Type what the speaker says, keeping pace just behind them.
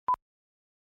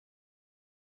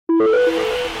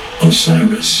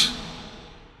Osiris.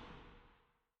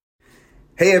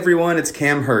 Hey everyone, it's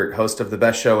Cam Hurt, host of the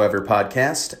Best Show Ever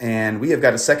podcast, and we have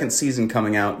got a second season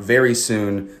coming out very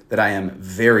soon that I am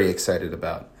very excited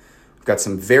about. We've got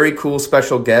some very cool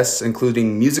special guests,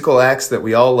 including musical acts that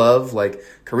we all love, like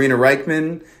Karina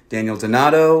Reichman, Daniel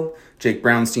Donato, Jake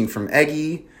Brownstein from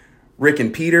Eggy, Rick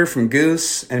and Peter from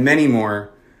Goose, and many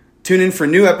more. Tune in for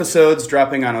new episodes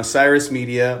dropping on Osiris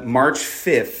Media March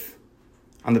 5th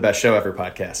on the Best Show Ever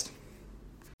podcast.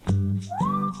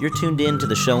 You're tuned in to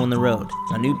The Show on the Road,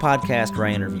 a new podcast where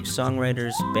I interview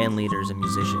songwriters, band leaders, and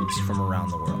musicians from around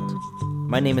the world.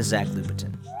 My name is Zach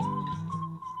Lupetin.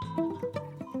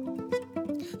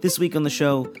 This week on the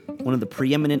show, one of the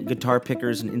preeminent guitar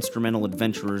pickers and instrumental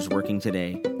adventurers working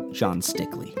today, Jon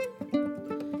Stickley.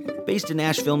 Based in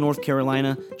Asheville, North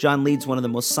Carolina, Jon leads one of the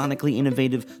most sonically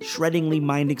innovative, shreddingly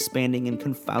mind-expanding, and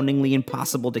confoundingly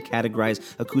impossible to categorize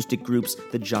acoustic groups,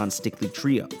 the Jon Stickley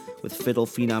Trio, with fiddle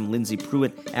phenom Lindsey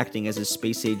Pruitt acting as his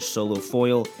space-age solo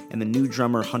foil, and the new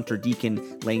drummer Hunter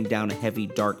Deacon laying down a heavy,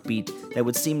 dark beat that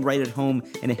would seem right at home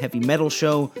in a heavy metal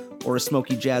show, or a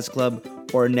smoky jazz club,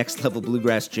 or a next-level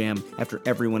bluegrass jam after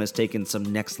everyone has taken some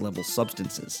next-level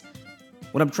substances.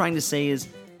 What I'm trying to say is,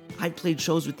 I've played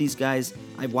shows with these guys,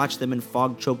 I've watched them in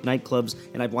fog-choked nightclubs,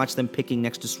 and I've watched them picking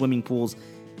next to swimming pools,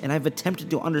 and I've attempted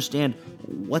to understand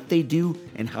what they do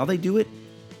and how they do it,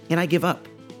 and I give up.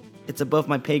 It's above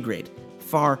my pay grade,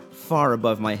 far, far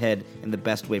above my head in the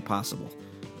best way possible.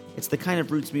 It's the kind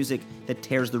of roots music that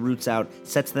tears the roots out,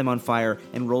 sets them on fire,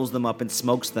 and rolls them up and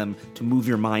smokes them to move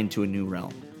your mind to a new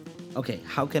realm. Okay,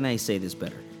 how can I say this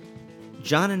better?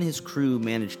 Jon and his crew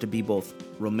managed to be both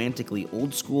romantically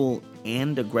old school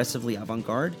and aggressively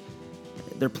avant-garde.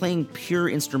 They're playing pure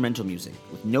instrumental music,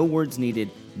 with no words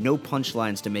needed, no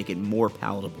punchlines to make it more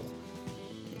palatable.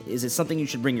 Is it something you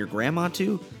should bring your grandma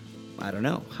to? I don't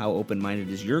know. How open-minded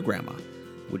is your grandma?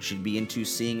 Would she be into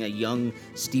seeing a young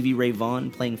Stevie Ray Vaughan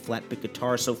playing flat-pick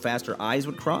guitar so fast her eyes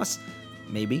would cross?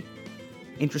 Maybe.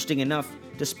 Interesting enough,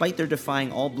 despite their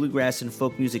defying all bluegrass and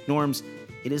folk music norms,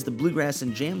 it is the bluegrass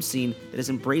and jam scene that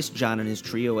has embraced Jon and his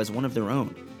trio as one of their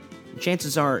own.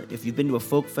 Chances are, if you've been to a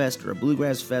folk fest or a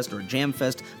bluegrass fest or a jam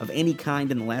fest of any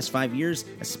kind in the last 5 years,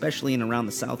 especially in around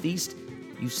the Southeast,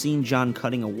 you've seen Jon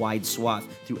cutting a wide swath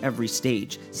through every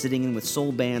stage, sitting in with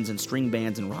soul bands and string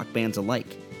bands and rock bands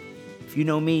alike. If you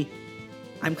know me,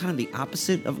 I'm kind of the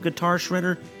opposite of a guitar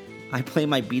shredder. I play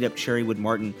my beat-up Cherrywood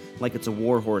Martin like it's a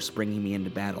war horse bringing me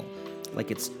into battle,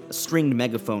 like it's a stringed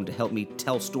megaphone to help me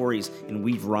tell stories and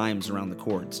weave rhymes around the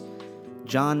chords.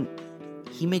 Jon,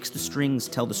 he makes the strings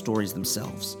tell the stories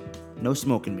themselves. No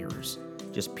smoke and mirrors,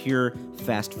 just pure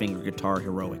fast-finger guitar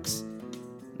heroics.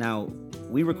 Now,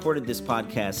 we recorded this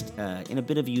podcast in a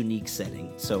bit of a unique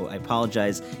setting, so I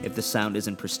apologize if the sound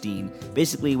isn't pristine.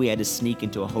 Basically, we had to sneak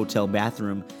into a hotel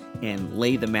bathroom and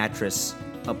lay the mattress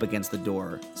up against the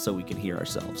door so we could hear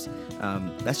ourselves.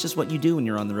 That's just what you do when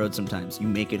you're on the road sometimes. You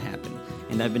make it happen.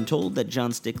 And I've been told that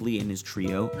Jon Stickley and his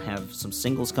trio have some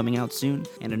singles coming out soon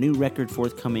and a new record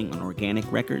forthcoming on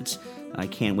Organic Records. I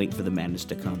can't wait for the madness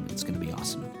to come. It's going to be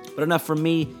awesome. But enough from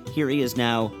me. Here he is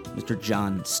now, Mr.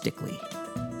 Jon Stickley.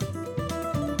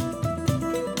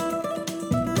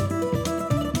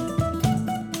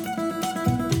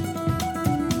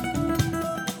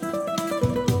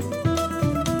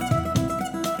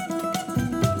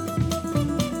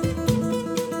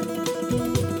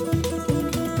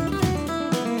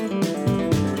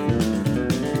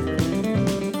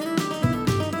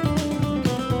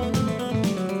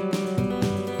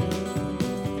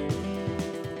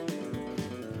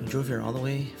 Drove here all the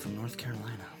way from North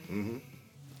Carolina. Mm-hmm.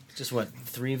 Just what,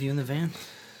 3 of you in the van?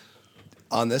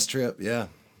 On this trip, yeah.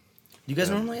 You guys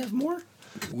normally have more?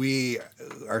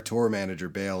 Our tour manager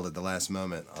bailed at the last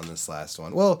moment on this last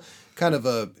one. Well, kind of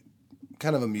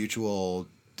a mutual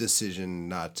decision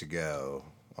not to go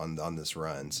on this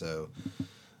run. So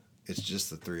it's just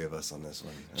the 3 of us on this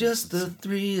one. Just the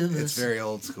 3 of us. It's very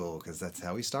old school because that's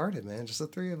how we started, man. Just the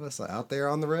 3 of us out there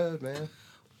on the road, man.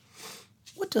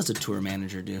 What does a tour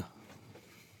manager do?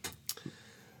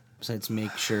 Besides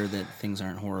make sure that things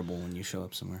aren't horrible when you show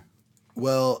up somewhere.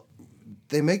 Well,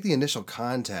 they make the initial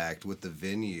contact with the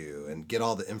venue and get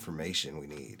all the information we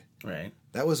need. Right.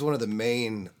 That was one of the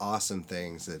main awesome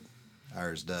things that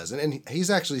ours does. And he's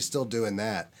actually still doing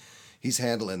that. He's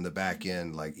handling the back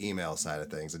end, like, email side of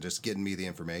things and just getting me the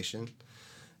information.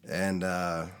 And,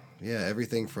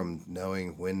 everything from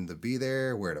knowing when to be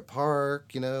there, where to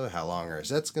park, how long our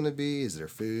set's going to be, is there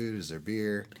food, is there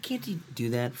beer. But can't he do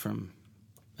that from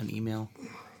an email?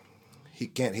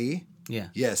 Can't he? Yeah.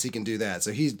 Yes, he can do that.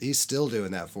 So he's still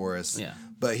doing that for us. Yeah.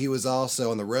 But he was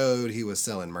also on the road. He was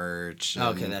selling merch.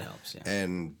 Okay, that helps. Yeah.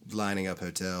 And lining up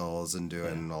hotels and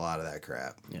doing a lot of that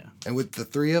crap. Yeah. And with the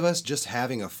three of us, just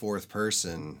having a fourth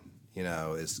person,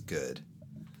 is good.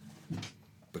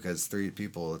 Because three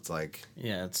people, it's like...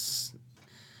 Yeah, it's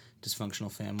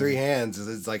dysfunctional family. Three hands,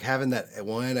 it's like having that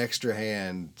one extra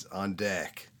hand on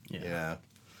deck. Yeah.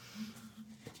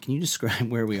 Can you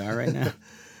describe where we are right now?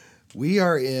 We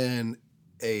are in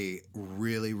a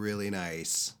really, really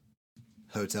nice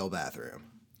hotel bathroom.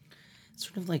 It's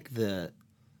sort of like the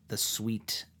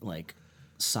suite, like,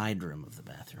 side room of the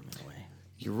bathroom in a way.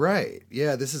 You're right.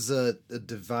 Yeah, this is a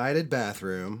divided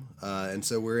bathroom. And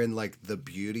so we're in, like, the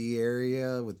beauty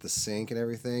area with the sink and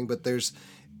everything. But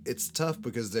it's tough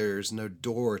because there's no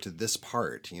door to this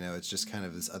part. It's just kind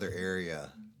of this other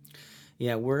area.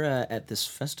 Yeah, we're at this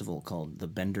festival called the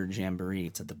Bender Jamboree.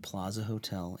 It's at the Plaza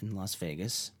Hotel in Las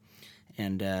Vegas.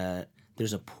 And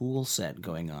there's a pool set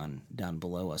going on down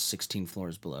below us, 16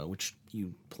 floors below, which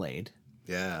you played.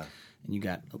 Yeah. And you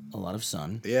got a lot of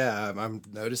sun. Yeah, I'm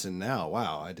noticing now.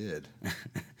 Wow, I did.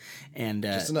 And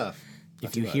just enough.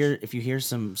 If you hear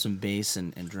some bass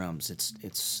and drums,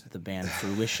 it's the band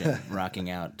Fruition rocking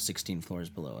out 16 floors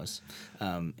below us.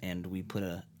 And we put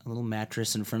a little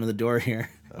mattress in front of the door here,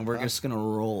 and we're just gonna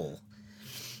roll.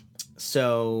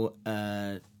 So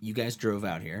you guys drove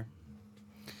out here,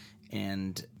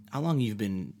 and how long you've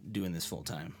been doing this full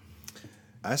time?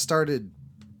 I started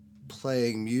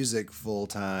playing music full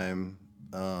time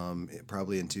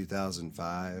probably in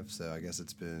 2005. So I guess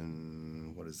it's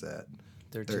been, what is that?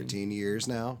 13 years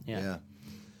now. Yeah.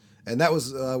 And that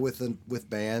was with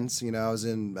bands. I was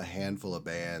in a handful of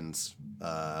bands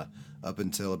up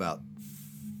until about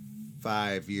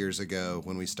 5 years ago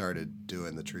when we started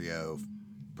doing the trio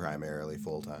primarily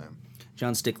full time.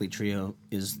 Jon Stickley Trio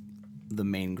is the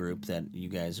main group that you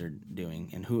guys are doing.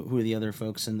 And who are the other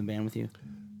folks in the band with you?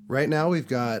 Right now we've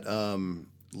got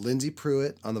Lindsay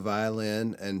Pruitt on the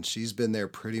violin, and she's been there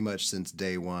pretty much since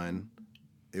day one.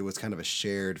 It was kind of a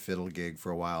shared fiddle gig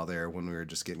for a while there when we were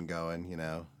just getting going,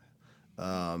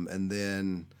 and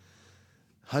then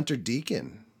Hunter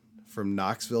Deacon from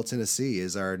Knoxville, Tennessee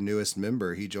is our newest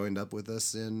member. He joined up with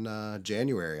us in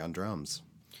January on drums.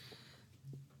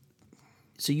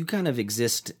 So you kind of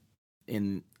exist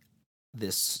in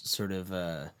this sort of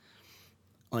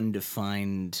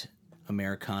undefined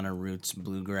Americana roots,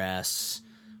 bluegrass,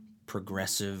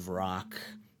 progressive rock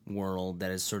world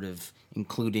that is sort of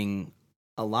including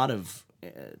a lot of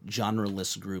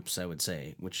genreless groups, I would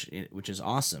say, which is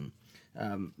awesome.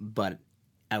 But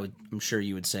I'm sure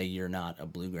you would say you're not a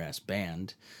bluegrass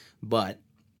band, but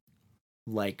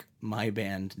like my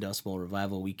band, Dust Bowl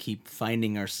Revival, we keep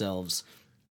finding ourselves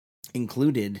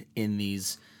included in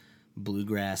these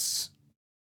bluegrass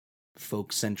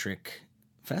folk-centric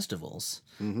festivals.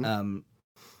 Mm-hmm.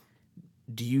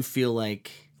 Do you feel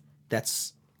like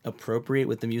that's appropriate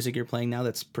with the music you're playing now?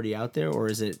 That's pretty out there, or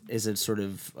is it sort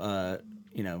of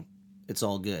it's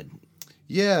all good?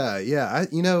 Yeah.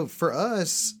 For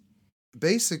us,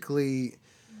 basically,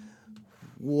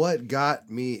 what got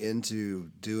me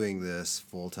into doing this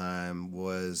full time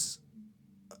was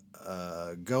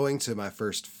going to my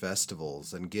first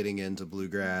festivals and getting into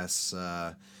bluegrass.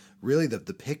 Really,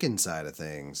 the picking side of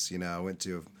things. I went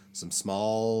to some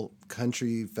small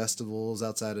country festivals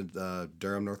outside of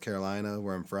Durham, North Carolina,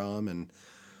 where I'm from, and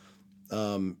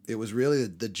it was really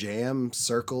the jam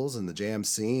circles and the jam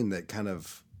scene that kind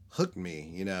of hooked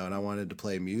me, and I wanted to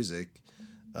play music,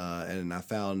 and I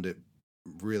found it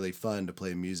really fun to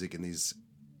play music in these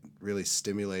really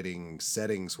stimulating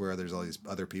settings where there's all these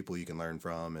other people you can learn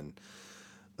from,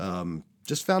 and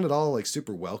just found it all like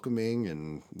super welcoming,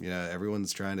 and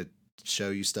everyone's trying to show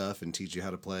you stuff and teach you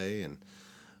how to play, and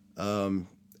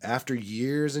after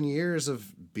years and years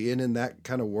of being in that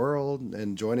kind of world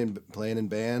and playing in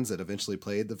bands that eventually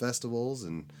played the festivals,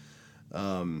 and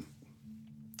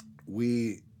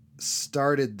we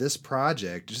started this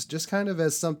project just kind of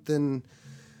as something,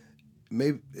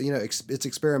 maybe it's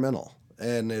experimental,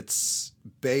 and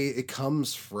it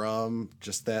comes from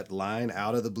just that line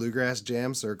out of the bluegrass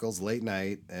jam circles late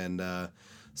night, and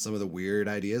some of the weird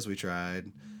ideas we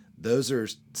tried. Those are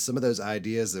some of those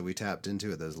ideas that we tapped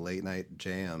into at those late night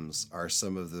jams are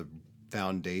some of the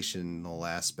foundational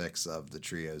aspects of the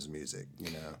trio's music,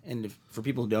 And for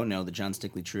people who don't know, the Jon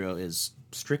Stickley Trio is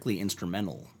strictly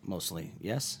instrumental, mostly,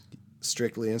 yes?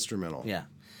 Strictly instrumental. Yeah,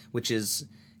 which is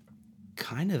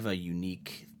kind of a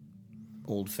unique,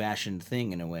 old-fashioned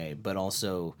thing in a way, but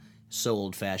also so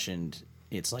old-fashioned,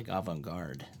 it's like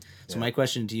avant-garde. So my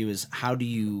question to you is, how do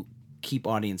you keep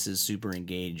audiences super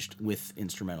engaged with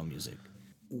instrumental music?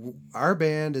 our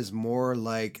band is more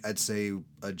like, I'd say,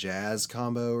 a jazz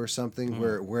combo or something,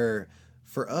 where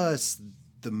for us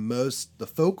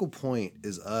the focal point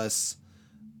is us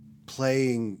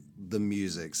playing the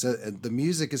music. So the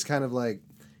music is kind of like,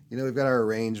 we've got our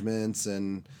arrangements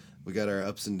and we got our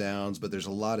ups and downs, but there's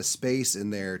a lot of space in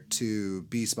there to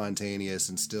be spontaneous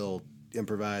and still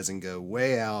improvise and go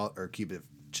way out or keep it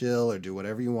chill or do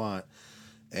whatever you want.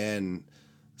 And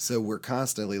so we're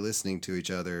constantly listening to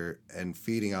each other and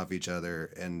feeding off each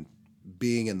other and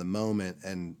being in the moment.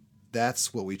 And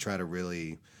that's what we try to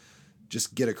really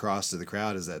just get across to the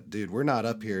crowd, is that, dude, we're not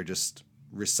up here just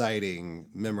reciting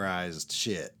memorized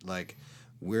shit. Like,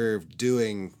 we're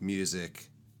doing music,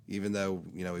 even though,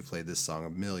 we've played this song a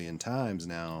million times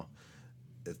now.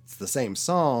 It's the same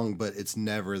song, but it's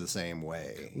never the same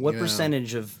way. What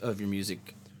percentage of your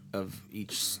music, of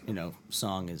each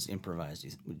song, is improvised,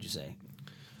 would you say?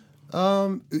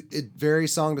 It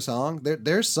varies song to song.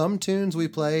 There's some tunes we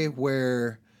play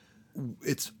where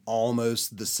it's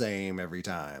almost the same every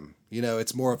time.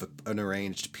 It's more of an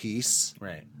arranged piece.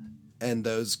 Right. And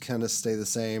those kind of stay the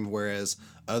same, whereas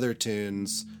other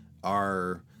tunes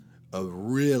are a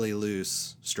really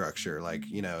loose structure. Like,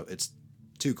 it's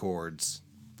 2 chords.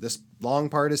 This long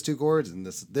part is 2 chords, and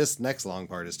this next long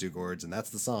part is 2 chords, and that's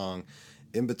the song.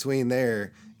 In between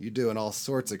there, you're doing all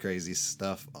sorts of crazy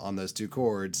stuff on those 2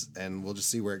 chords, and we'll just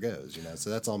see where it goes, So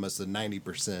that's almost a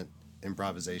 90%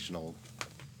 improvisational.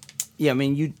 Yeah, I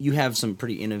mean, you have some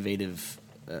pretty innovative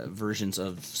versions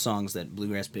of songs that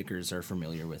bluegrass pickers are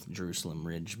familiar with. Jerusalem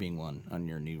Ridge being one on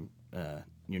your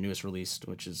newest release,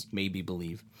 which is Maybe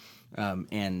Believe,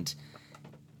 and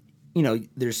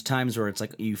there's times where it's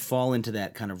like you fall into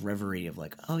that kind of reverie of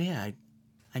like, oh yeah,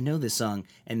 I know this song,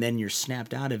 and then you're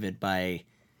snapped out of it by,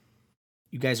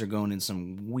 you guys are going in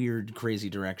some weird, crazy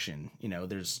direction.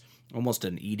 There's almost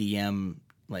an EDM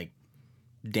like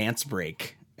dance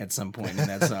break at some point in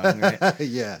that song. Right?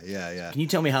 Yeah. Can you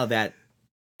tell me how that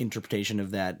interpretation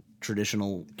of that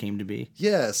traditional came to be?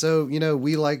 Yeah, so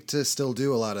we like to still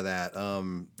do a lot of that.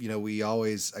 We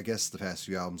always, I guess the past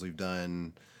few albums we've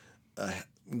done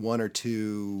 1 or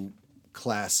 2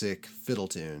 classic fiddle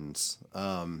tunes.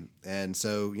 And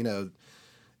so,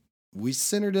 we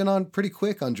centered in on pretty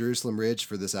quick on Jerusalem Ridge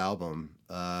for this album,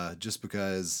 just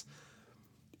because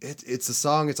it's a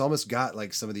song. It's almost got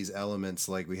like some of these elements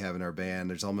like we have in our band.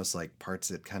 There's almost like parts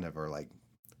that kind of are like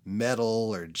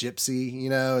metal or gypsy,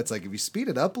 it's like if you speed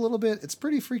it up a little bit, it's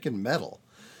pretty freaking metal.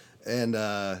 And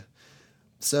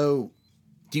so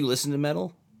do you listen to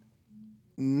metal?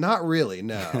 Not really,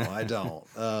 no. I don't,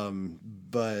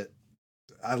 but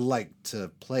I like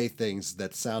to play things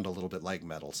that sound a little bit like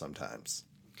metal sometimes.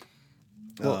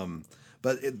 Well,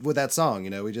 but with that song,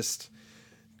 we just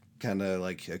kind of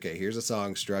like, okay, here's a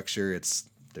song structure.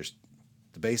 There's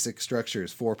the basic structure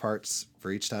is 4 parts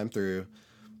for each time through.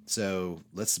 So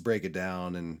let's break it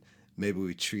down, and maybe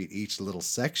we treat each little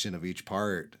section of each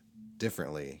part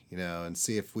differently, and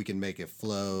see if we can make it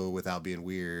flow without being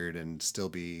weird and still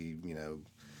be,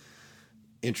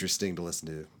 interesting to listen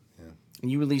to. Yeah.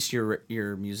 And you release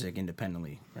your music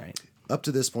independently, right? Up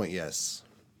to this point, yes.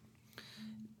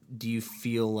 Do you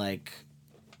feel like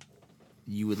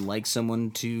you would like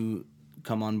someone to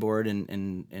come on board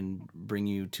and bring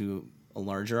you to a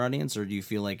larger audience, or do you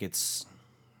feel like it's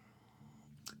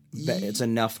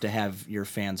enough to have your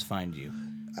fans find you?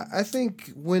 I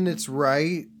think when it's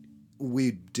right,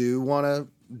 we do want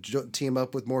to team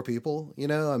up with more people.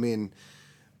 I mean,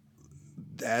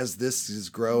 as this is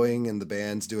growing and the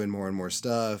band's doing more and more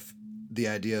stuff, the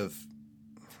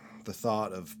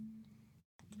thought of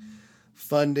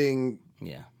funding,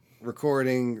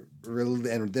 recording,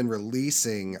 and then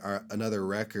releasing another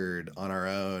record on our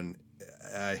own,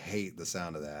 I hate the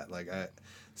sound of that.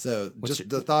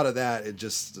 The thought of that,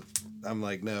 I'm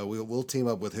like, no, we'll team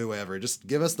up with whoever. Just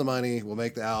give us the money, we'll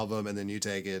make the album, and then you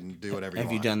take it and do whatever you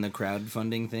want. Have you done the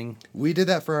crowdfunding thing? We did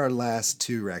that for our last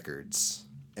 2 records,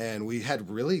 and we had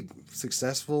really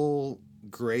successful,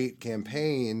 great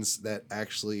campaigns that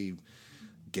actually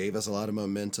gave us a lot of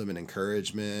momentum and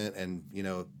encouragement, and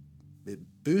it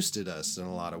boosted us in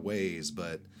a lot of ways,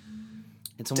 but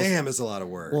it's a lot of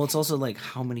work. Well, it's also like,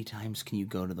 how many times can you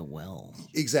go to the well?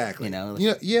 Exactly. And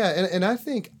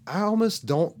I almost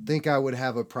don't think I would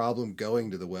have a problem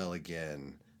going to the well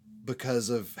again because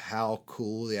of how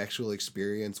cool the actual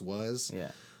experience was.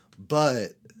 Yeah.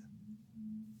 But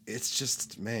it's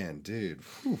just, man, dude.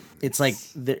 Whew. It's like,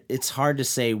 it's hard to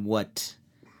say what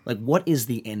is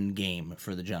the end game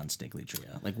for the Jon Stickley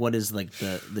trio? Like, what is like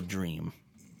the dream?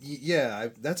 Yeah,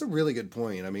 that's a really good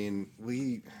point. I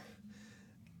mean,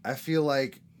 I feel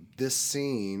like this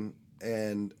scene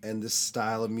and this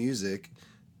style of music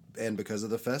and because of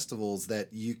the festivals, that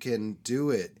you can do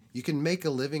it. You can make a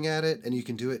living at it, and you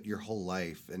can do it your whole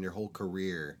life and your whole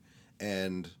career,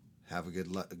 and have a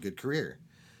good career.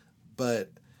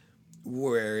 But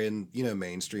where in,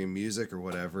 mainstream music or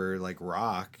whatever, like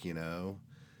rock,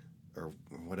 or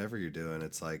whatever you're doing,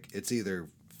 it's like it's either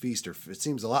feast or it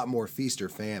seems a lot more feast or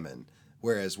famine.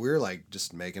 Whereas we're like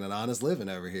just making an honest living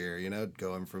over here,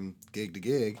 going from gig to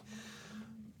gig.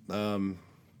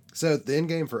 So the end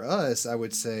game for us, I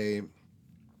would say,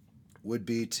 would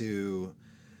be to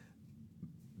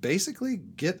basically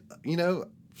get,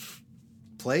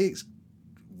 play.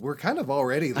 We're kind of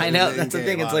already. I know, that's the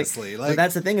thing. Honestly. It's like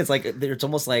that's the thing. It's like it's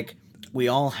almost like we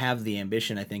all have the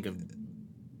ambition, I think, of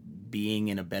being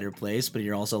in a better place, but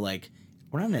you're also like,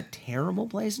 we're not in a terrible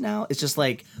place now. It's just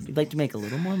like we'd like to make a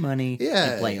little more money,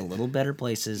 and play a little better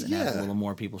places, and have a little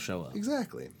more people show up.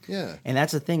 Exactly. Yeah. And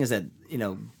that's the thing, is that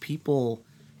people,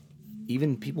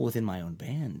 even people within my own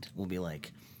band, will be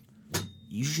like,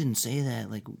 you shouldn't say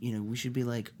that. Like, we should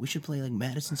play like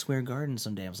Madison Square Garden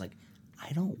someday. I was like,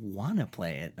 I don't want to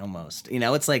play it. Almost,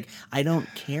 it's like I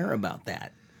don't care about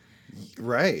that.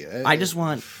 Right. I just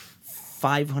want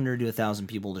 500 to 1,000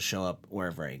 people to show up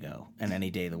wherever I go, and any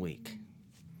day of the week.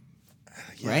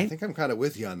 Yeah, right? I think I'm kind of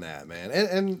with you on that, man.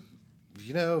 And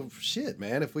shit,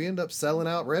 man. If we end up selling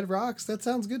out Red Rocks, that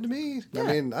sounds good to me. Yeah,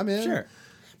 I mean, I'm in. Sure.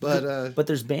 But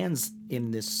there's bands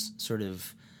in this sort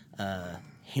of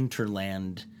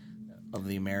hinterland of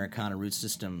the Americana root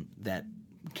system that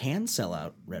can sell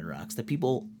out Red Rocks, that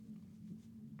people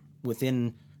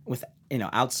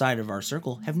outside of our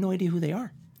circle have no idea who they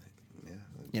are.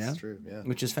 Yeah, that's true. Yeah,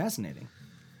 which is fascinating.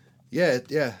 Yeah.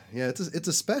 It's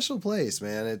a special place,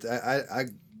 man.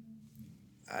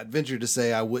 I'd venture to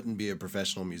say I wouldn't be a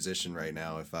professional musician right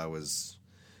now if I was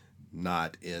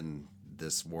not in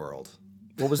this world.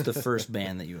 What was the first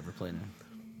band that you ever played in?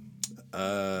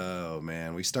 Oh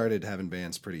man, we started having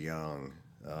bands pretty young.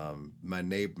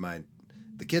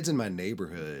 The kids in my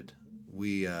neighborhood,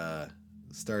 we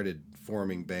started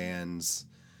forming bands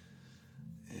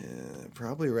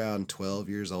probably around 12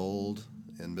 years old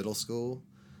in middle school.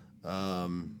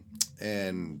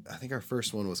 And I think our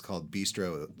first one was called the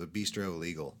Bistro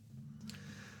Illegal.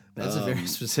 That's a very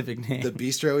specific name. The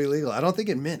Bistro Illegal. I don't think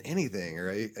it meant anything,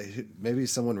 or maybe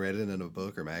someone read it in a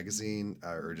book or magazine,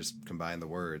 or just combined the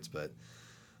words. But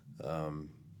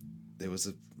it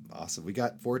was awesome. We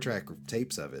got 4-track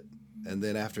tapes of it, and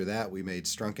then after that, we made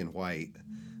Strunk and White,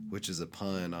 which is a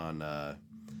pun on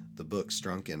the book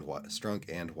Strunk and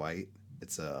White.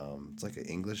 It's like an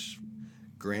English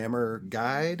grammar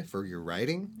guide for your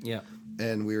writing. Yeah.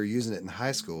 And we were using it in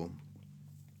high school,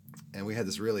 and we had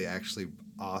this really actually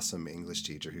awesome English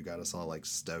teacher who got us all like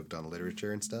stoked on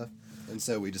literature and stuff. And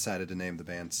so we decided to name the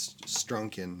band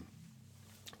Strunk and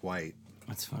White.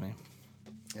 That's funny.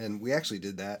 And we actually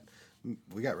did that.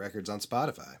 We got records on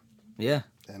Spotify. Yeah.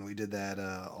 And we did that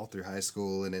all through high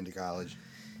school and into college.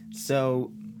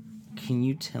 So, can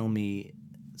you tell me,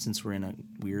 since we're in a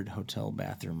weird hotel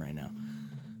bathroom right now,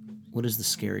 what is the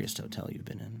scariest hotel you've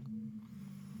been in?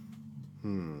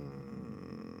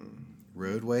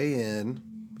 Roadway Inn.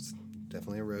 It's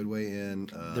definitely a Roadway Inn.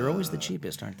 They're always the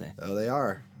cheapest, aren't they? Oh, they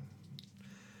are.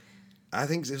 I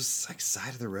think it was like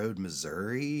side of the road,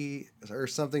 Missouri or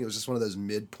something. It was just one of those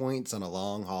midpoints on a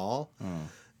long haul. Oh.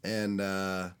 And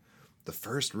the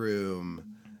first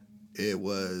room, it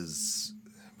was,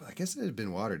 I guess it had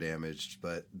been water damaged,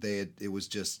 but it was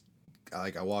just,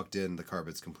 like, I walked in, the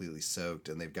carpet's completely soaked,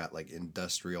 and they've got like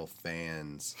industrial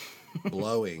fans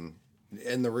blowing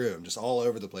in the room, just all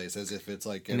over the place, as if it's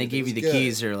like. And they gave you the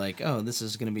keys. They're like, "Oh, this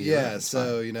is going to be." Yeah.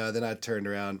 So then I turned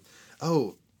around.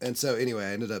 Oh, and so anyway,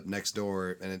 I ended up next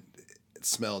door, and it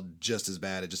smelled just as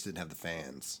bad. It just didn't have the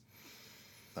fans.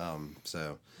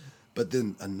 But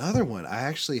then another one, I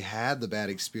actually had the bad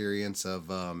experience of.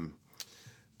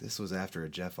 This was after a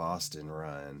Jeff Austin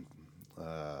run.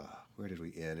 Where did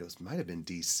we end? Might have been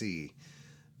DC,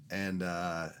 and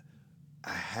I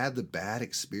had the bad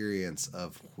experience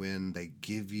of when they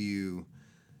give you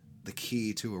the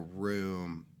key to a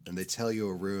room and they tell you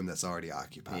a room that's already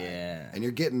occupied. Yeah. And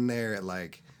you're getting there at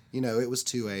like, it was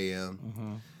 2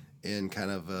 a.m. In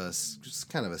kind of a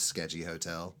sketchy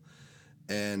hotel.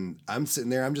 And I'm sitting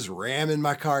there, I'm just ramming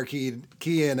my car key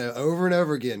in over and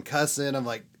over again, cussing. I'm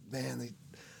like, man,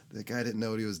 the guy didn't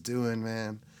know what he was doing,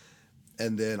 man.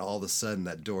 And then all of a sudden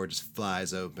that door just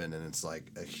flies open and it's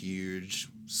like a huge,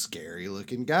 scary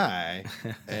looking guy.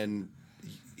 And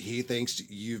he thinks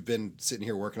you've been sitting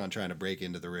here working on trying to break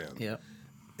into the room. Yep.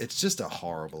 It's just a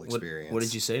horrible experience. What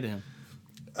did you say to him?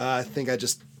 I think I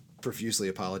just profusely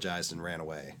apologized and ran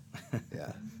away.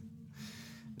 Yeah.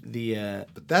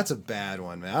 But that's a bad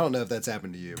one, man. I don't know if that's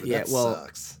happened to you, but that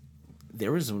sucks.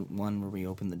 There was one where we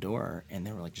opened the door and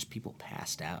there were like just people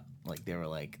passed out. Like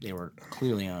they were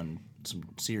clearly on some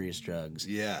serious drugs.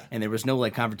 Yeah. And there was no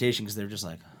like confrontation because they were just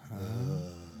like,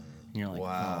 and you're like,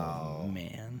 wow, oh,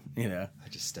 man, you know. I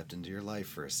just stepped into your life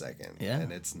for a second. Yeah.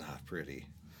 And it's not pretty.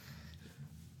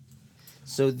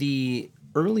 So the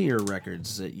earlier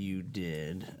records that you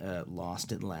did,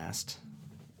 Lost at Last,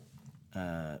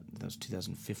 that was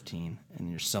 2015, and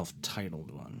your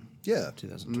self-titled one. Yeah.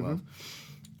 2012.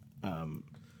 Mm-hmm.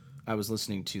 I was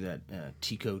listening to that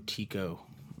Tico Tico,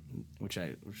 which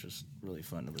was really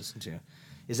fun to listen to.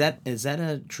 Is that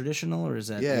a traditional or is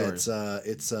that yours?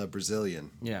 It's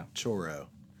Brazilian. Yeah. Choro.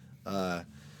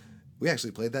 We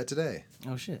actually played that today.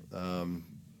 Oh shit.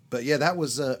 But yeah, that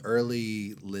was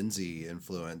early Lindsay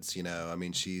influence, you know. I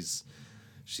mean, she's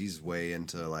way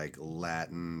into like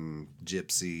Latin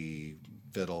gypsy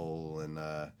fiddle, and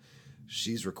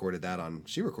she recorded that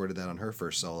on her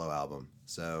first solo album.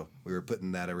 So we were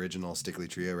putting that original Stickley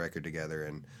Trio record together,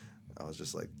 and I was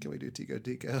just like, "Can we do Tico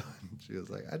Tico?" And she was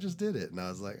like, "I just did it," and I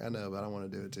was like, "I know, but I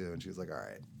want to do it too." And she was like, "All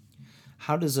right."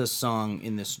 How does a song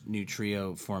in this new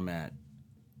trio format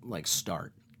like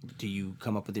start? Do you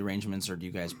come up with the arrangements, or do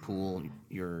you guys pool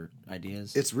your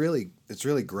ideas? It's really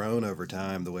grown over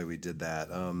time the way we did that.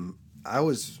 I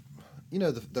was, you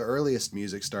know, the earliest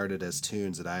music started as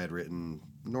tunes that I had written,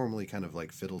 normally kind of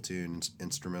like fiddle tunes,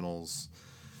 instrumentals.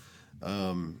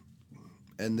 And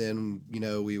then, you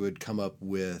know, we would come up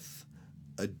with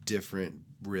a different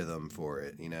rhythm for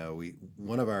it. You know, we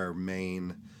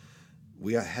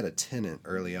had a tenet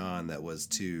early on that was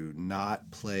to not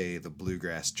play the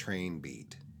bluegrass train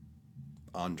beat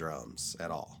on drums at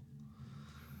all.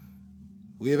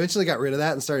 We eventually got rid of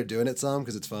that and started doing it some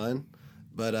because it's fun.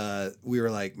 But we were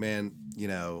like, man, you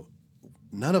know,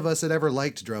 none of us had ever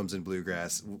liked drums in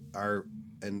bluegrass.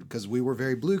 And because we were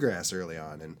very bluegrass early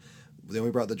on, and then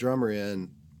we brought the drummer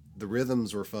in. The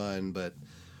rhythms were fun, but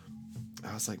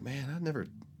I was like, man,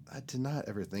 I did not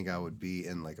ever think I would be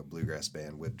in like a bluegrass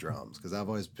band with drums, because I've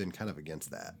always been kind of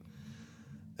against that.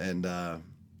 And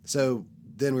so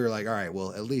then we were like, all right,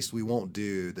 well, at least we won't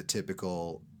do the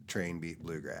typical train beat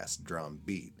bluegrass drum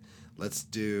beat. Let's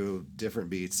do different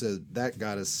beats. So that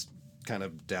got us kind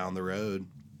of down the road.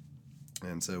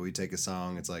 And so we take a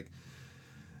song, it's like,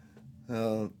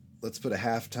 let's put a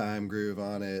halftime groove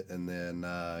on it, and then,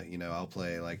 you know, I'll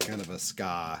play like kind of a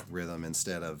ska rhythm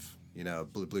instead of, you know,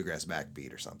 bluegrass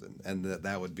backbeat or something. And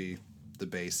that would be the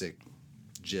basic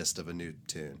gist of a new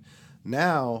tune.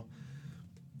 Now,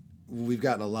 we've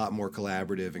gotten a lot more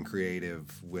collaborative and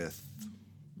creative with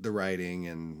the writing,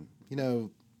 and, you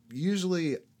know,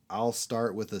 usually I'll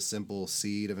start with a simple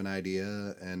seed of an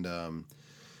idea and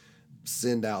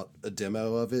send out a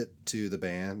demo of it to the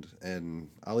band, and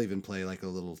I'll even play like a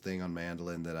little thing on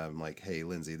mandolin that I'm like, hey,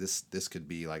 Lindsay, this could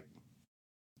be like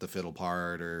the fiddle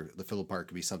part, or the fiddle part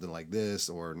could be something like this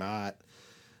or not.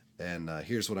 And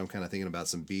here's what I'm kind of thinking about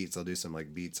some beats. I'll do some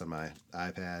like beats on my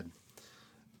iPad,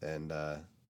 and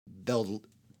they'll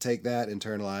take that,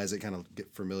 internalize it, kind of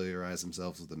familiarize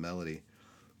themselves with the melody,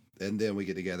 and then we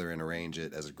get together and arrange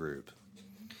it as a group.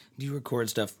 Do you record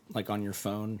stuff like on your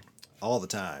phone? All the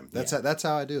time. That's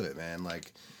how I do it, man.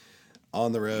 Like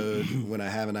on the road, when I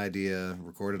have an idea,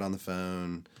 record it on the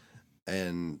phone,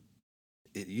 and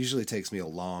it usually takes me a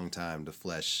long time to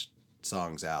flesh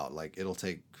songs out. Like it'll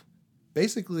take,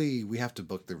 basically we have to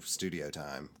book the studio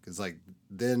time, because like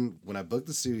then when I book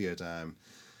the studio time,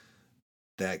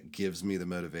 that gives me the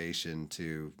motivation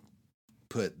to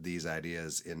put these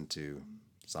ideas into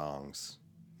songs,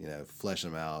 you know, flesh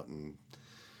them out and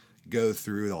go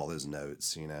through all those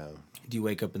notes, you know. Do you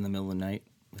wake up in the middle of the night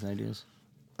with ideas?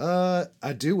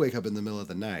 I do wake up in the middle of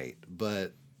the night,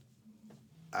 but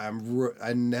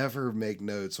I never make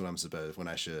notes when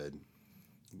I should.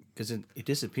 Because it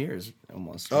disappears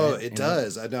almost. Oh, right? it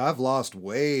does. I know I've lost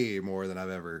way more than I've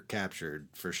ever captured,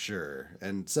 for sure.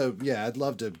 And so, yeah, I'd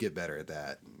love to get better at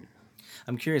that.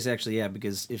 I'm curious, actually, yeah,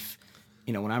 because if,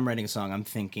 you know, when I'm writing a song, I'm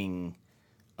thinking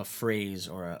a phrase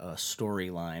or a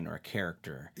storyline or a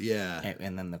character. Yeah.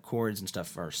 And then the chords and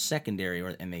stuff are secondary,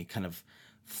 and they kind of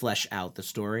flesh out the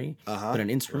story. Uh-huh. But an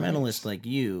instrumentalist like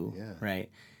you, yeah.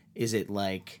 right, is it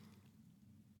like,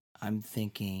 I'm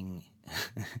thinking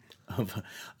of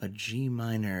a G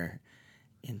minor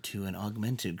into an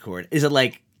augmented chord? Is it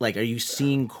like are you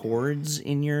seeing chords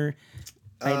in your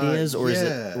ideas, or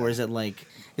yeah. is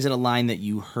it a line that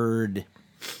you heard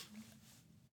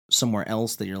somewhere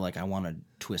else that you're like, I want to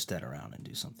twist that around and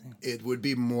do something? It would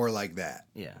be more like that.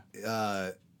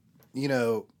 Yeah. You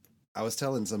know, I was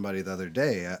telling somebody the other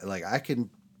day, like I can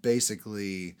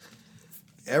basically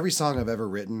every song I've ever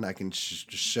written, I can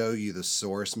show you the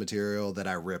source material that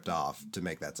I ripped off to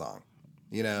make that song.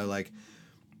 You know, like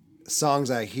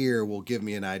songs I hear will give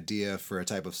me an idea for a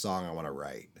type of song I want to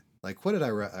write. Like, what did I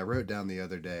write? I wrote down the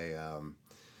other day,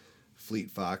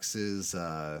 Fleet Foxes,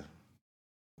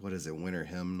 what is it, Winter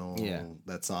Hymnal? Yeah.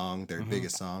 That song, their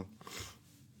biggest song.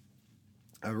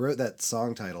 I wrote that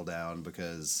song title down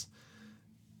because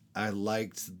I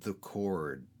liked the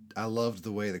chord. I loved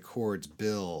the way the chords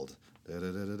build.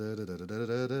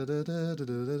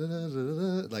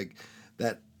 Like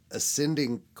that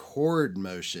ascending chord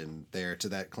motion there to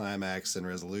that climax and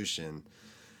resolution.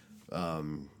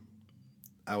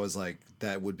 I was like,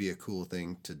 that would be a cool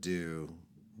thing to do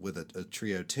with a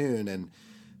trio tune, and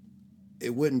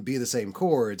it wouldn't be the same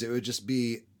chords. It would just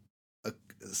be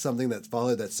something that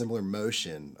followed that similar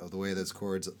motion of the way those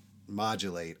chords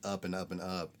modulate up and up and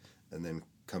up, and then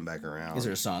come back around. Is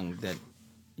there a song that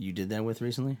you did that with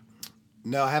recently?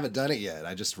 No, I haven't done it yet.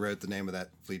 I just wrote the name of that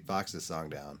Fleet Foxes song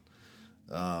down.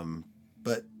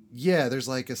 But yeah, there's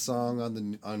like a song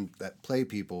on that Play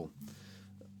People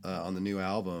on the new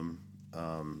album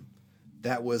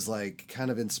that was like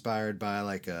kind of inspired by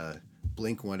like a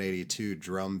Blink-182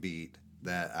 drum beat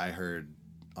that I heard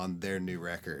on their new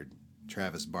record,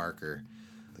 Travis Barker.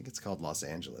 I think it's called Los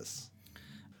Angeles.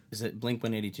 Is it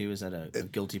Blink-182? Is that a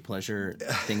guilty pleasure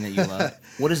thing that you love?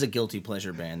 What is a guilty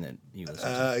pleasure band that you listen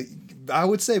to? I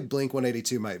would say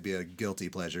Blink-182 might be a guilty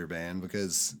pleasure band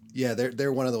because, yeah,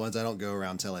 they're one of the ones I don't go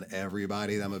around telling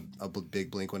everybody that I'm a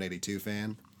big Blink-182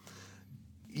 fan.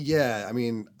 Yeah, I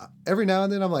mean, every now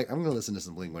and then I'm like, I'm going to listen to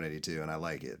some Blink-182, and I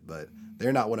like it, but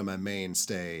they're not one of my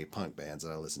mainstay punk bands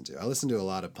that I listen to. I listen to a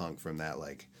lot of punk from that,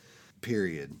 like,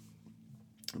 period.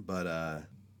 But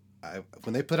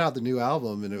when they put out the new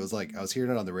album, and it was like, I was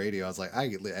hearing it on the radio, I was like, I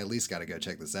at least got to go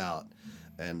check this out.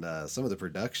 And some of the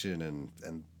production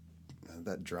and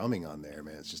that drumming on there,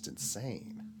 man, it's just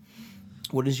insane.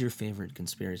 What is your favorite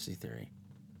conspiracy theory?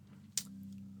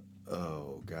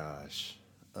 Oh, gosh.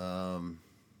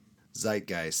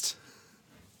 Zeitgeist.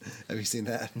 Have you seen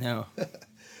that? No.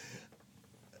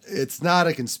 It's not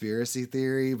a conspiracy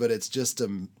theory, but it's just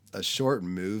a short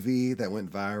movie that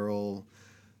went viral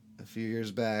a few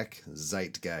years back,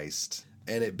 Zeitgeist.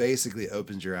 And it basically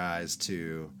opens your eyes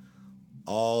to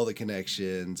all the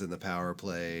connections and the power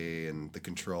play and the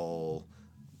control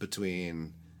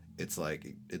between, it's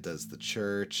like, it does the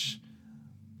church,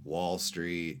 Wall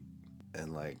Street,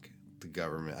 and like the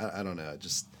government. I don't know. It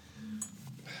just...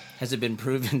 Has it been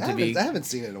proven to be... I haven't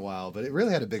seen it in a while, but it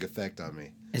really had a big effect on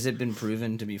me. Has it been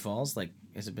proven to be false? Like,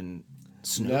 has it been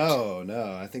snooped?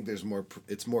 No. I think there's more...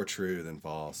 It's more true than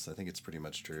false. I think it's pretty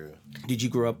much true. Did you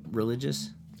grow up religious?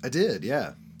 I did,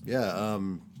 yeah. Yeah,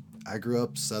 I grew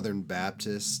up Southern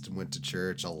Baptist, went to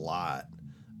church a lot,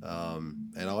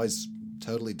 and always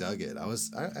totally dug it.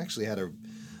 I actually had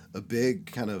a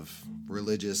big kind of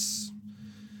religious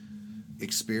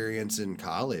experience in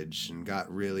college and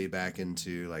got really back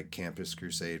into like Campus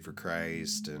Crusade for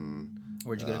Christ. And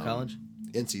Where'd you go to college?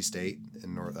 NC State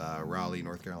in Raleigh,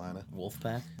 North Carolina.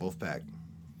 Wolfpack?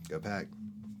 Go Pack.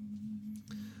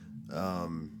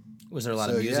 Was there a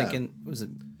lot of music was it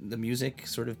the music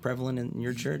sort of prevalent in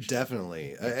your church?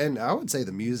 Definitely. And I would say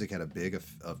the music had a big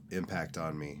impact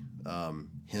on me.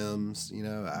 Hymns, you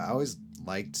know, I always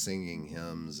liked singing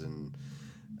hymns, and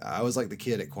I was like the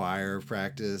kid at choir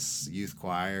practice, youth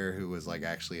choir, who was like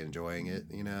actually enjoying it,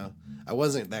 you know. I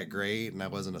wasn't that great and I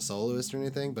wasn't a soloist or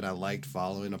anything, but I liked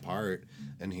following a part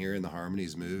and hearing the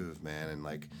harmonies move, man. And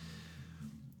like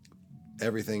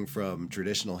everything from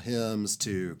traditional hymns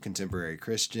to contemporary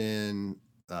Christian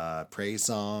praise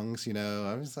songs, you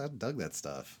know, I dug that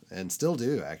stuff and still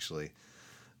do, actually.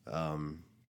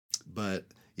 But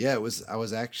yeah, I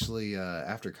was actually,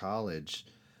 after college,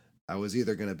 I was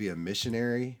either going to be a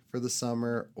missionary for the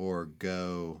summer or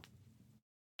go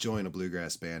join a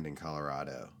bluegrass band in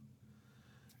Colorado.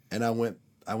 And I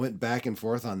went back and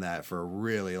forth on that for a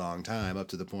really long time, up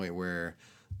to the point where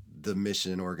the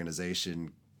mission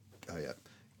organization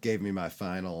gave me my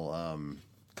final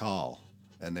call.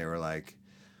 And they were like,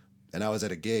 and I was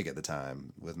at a gig at the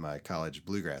time with my college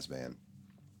bluegrass band.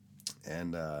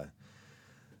 And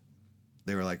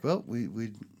they were like, well,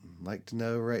 we'd like to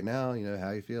know right now, you know,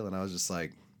 how you feel. And I was just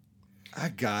like, I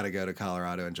gotta go to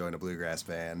Colorado and join a bluegrass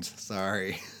band.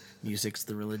 Sorry. Music's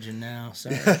the religion now.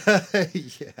 Sorry.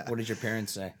 Yeah. What did your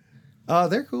parents say? Oh,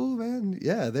 they're cool, man.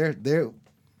 Yeah,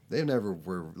 they never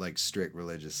were like strict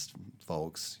religious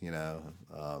folks, you know.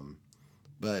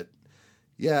 But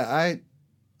yeah,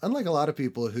 unlike a lot of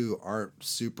people who aren't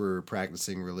super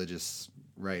practicing religious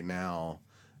right now,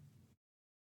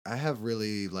 I have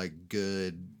really like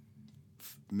good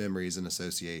memories and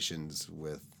associations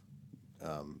with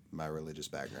my religious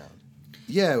background.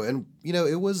 Yeah, and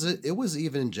it was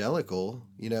evangelical.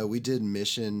 We did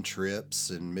mission trips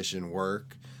and mission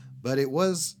work, but it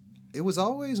was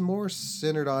always more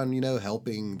centered on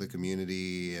helping the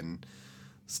community and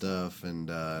stuff. And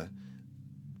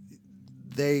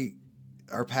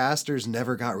our pastors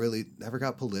never got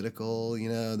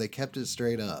political. They kept it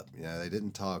straight up. They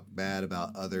didn't talk bad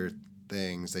about other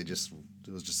things. It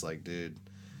was just like, dude,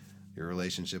 your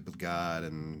relationship with God,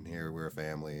 and here we're a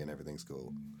family, and everything's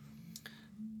cool.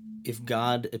 If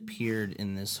God appeared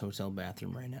in this hotel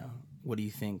bathroom right now, what do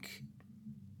you think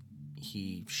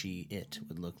he, she, it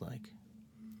would look like?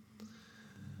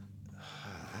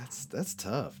 That's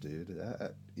tough, dude.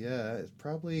 Yeah, it's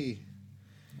probably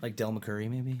like Del McCurry,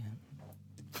 maybe.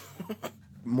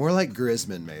 More like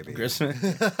Grisman, maybe.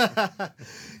 Grisman.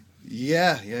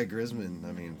 Yeah, Grisman.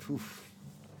 I mean, poof.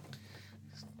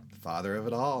 Father of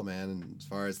it all, man. And as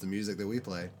far as the music that we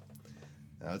play,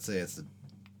 I would say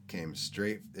came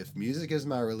straight. If music is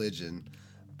my religion,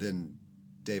 then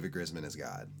David Grisman is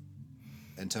God,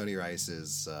 and Tony Rice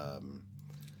is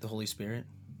the Holy Spirit.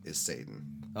 Is Satan.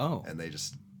 Oh, and they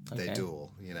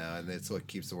duel, and it's what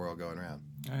keeps the world going around.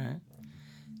 All right.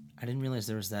 I didn't realize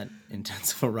there was that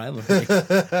intense of a rivalry.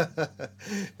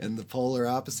 And the polar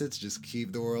opposites just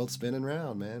keep the world spinning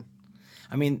round, man.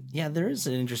 I mean, yeah, there is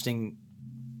an interesting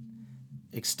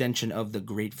extension of the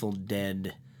Grateful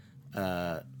Dead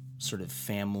sort of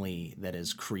family that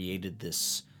has created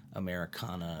this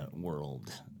Americana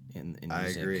world in music.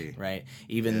 I agree. Right?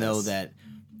 Even though that,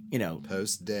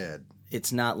 post-Dead.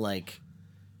 It's not like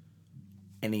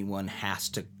anyone has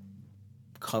to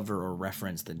cover or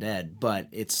reference the Dead, but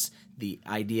it's the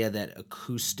idea that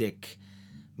acoustic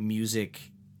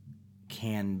music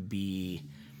can be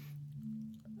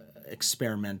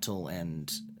experimental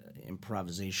and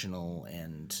improvisational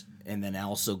and then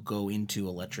also go into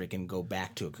electric and go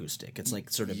back to acoustic. It's like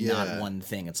sort of not one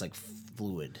thing. It's like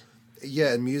fluid.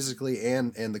 Yeah, and musically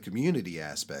and the community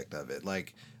aspect of it.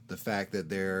 Like the fact that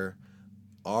there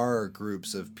are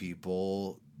groups of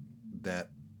people that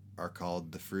are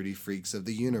called the Fruity Freaks of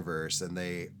the Universe, and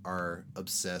they are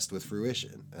obsessed with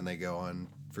Fruition, and they go on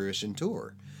Fruition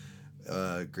tour.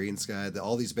 Green Sky,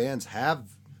 all these bands have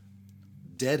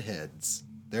deadheads,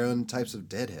 their own types of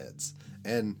deadheads.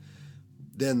 And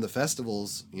then the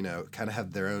festivals, kind of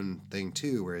have their own thing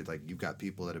too, where like you've got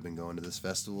people that have been going to this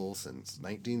festival since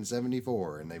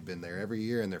 1974, and they've been there every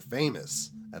year, and they're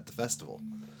famous at the festival.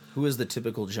 Who is the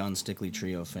typical Jon Stickley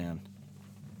Trio fan?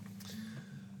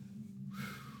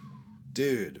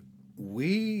 Dude,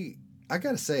 I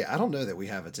gotta say, I don't know that we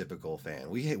have a typical fan.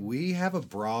 We have a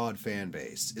broad fan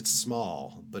base. It's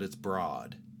small, but it's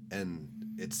broad, and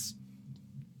it's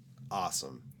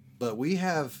awesome. But we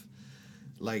have,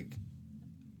 like,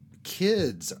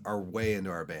 kids are way into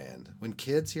our band. When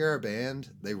kids hear our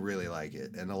band, they really like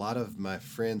it. And a lot of my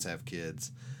friends have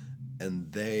kids, and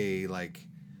they, like...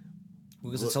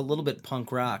 Because it's a little bit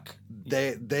punk rock.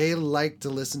 They like to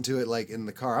listen to it like in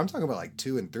the car. I'm talking about like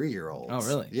 2 and 3 year olds. Oh,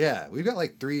 really? Yeah, we've got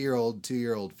like 3-year-old,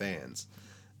 2-year-old fans,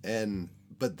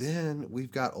 but then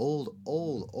we've got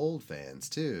old fans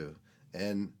too,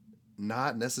 and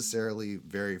not necessarily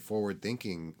very forward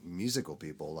thinking musical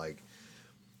people. Like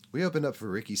we opened up for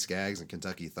Ricky Skaggs and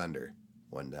Kentucky Thunder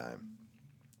one time,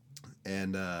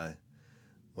 and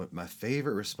what my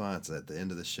favorite response at the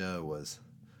end of the show was,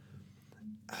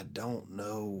 I don't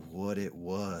know what it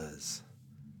was,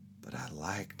 but I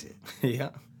liked it. Yeah.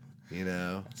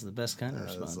 It's the best kind of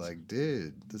response. I was like,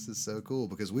 dude, this is so cool,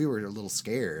 because we were a little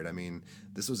scared. I mean,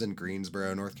 this was in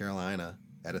Greensboro, North Carolina,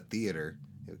 at a theater.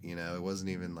 It wasn't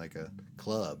even like a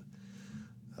club.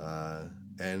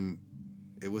 And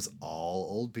it was all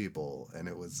old people, and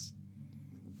it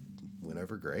went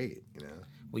over great,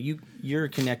 Well, you're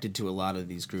connected to a lot of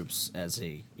these groups as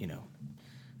a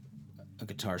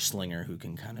guitar slinger who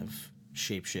can kind of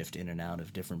shapeshift in and out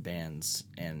of different bands,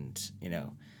 and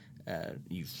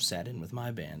you've sat in with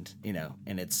my band,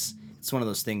 and it's one of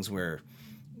those things where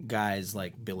guys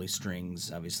like Billy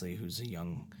Strings, obviously, who's a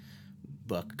young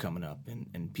buck coming up,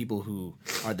 and people who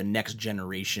are the next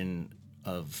generation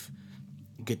of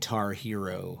guitar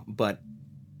hero, but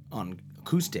on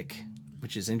acoustic,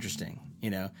 which is interesting.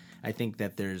 I think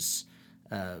that there's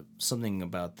something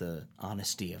about the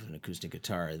honesty of an acoustic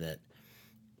guitar that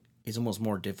is almost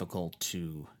more difficult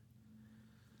to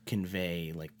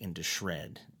convey, like, into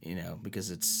shred,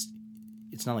 because it's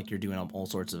not like you're doing all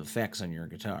sorts of effects on your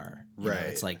guitar. Right.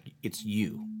 It's like it's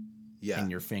you. Yeah.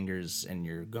 And your fingers, and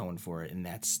you're going for it, and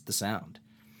that's the sound.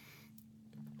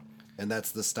 And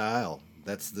that's the style.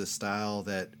 That's the style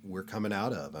that we're coming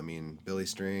out of. I mean, Billy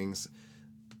Strings,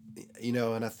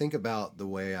 and I think about the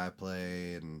way I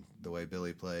play and the way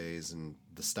Billy plays and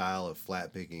the style of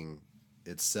flat picking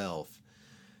itself.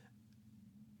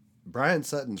 Brian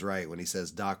Sutton's right when he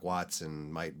says Doc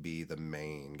Watson might be the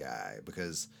main guy,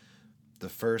 because the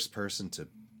first person to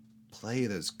play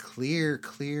those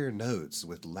clear notes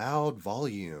with loud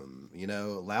volume,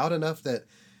 loud enough that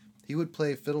he would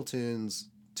play fiddle tune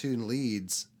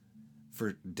leads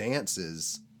for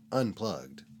dances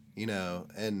unplugged,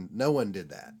 and no one did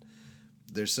that.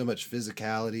 There's so much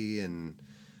physicality, and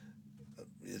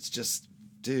it's just,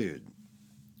 dude,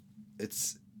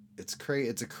 it's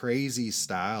a crazy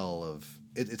style of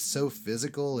it. It's so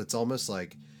physical. It's almost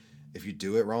like if you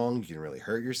do it wrong, you can really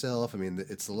hurt yourself. I mean,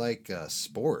 it's like a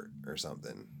sport or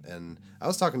something. And I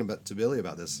was talking to Billy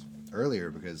about this earlier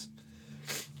because,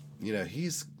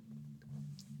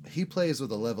 he plays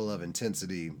with a level of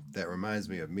intensity that reminds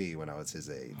me of me when I was his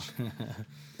age.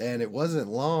 And it wasn't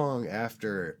long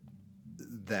after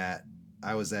that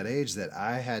I was that age that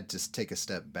I had to take a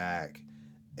step back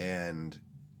and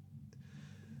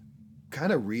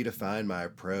kind of redefine my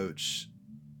approach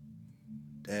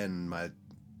and my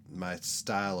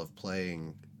style of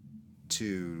playing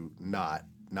to not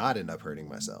end up hurting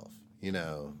myself.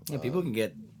 Yeah, people can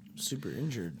get super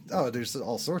injured. Oh, there's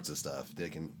all sorts of stuff they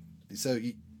can.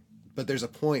 But there's a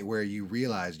point where you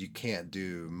realize you can't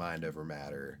do mind over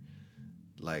matter.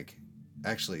 Like,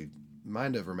 actually,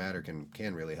 mind over matter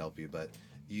can really help you, but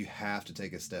you have to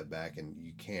take a step back, and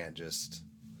you can't just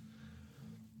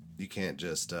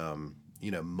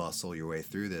muscle your way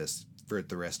through this for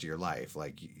the rest of your life.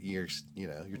 Like, you're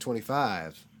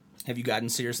 25. Have you gotten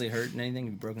seriously hurt in anything?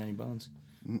 Have you broken any bones?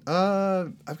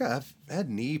 I've had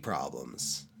knee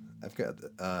problems. I've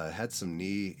had some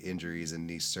knee injuries and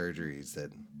knee surgeries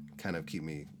that kind of keep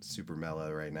me super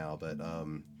mellow right now. But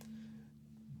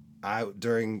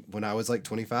when I was like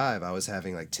 25, I was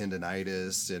having like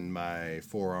tendonitis in my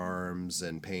forearms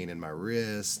and pain in my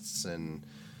wrists, and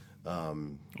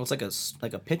well, it's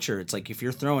like a pitcher. It's like if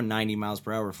you're throwing 90 miles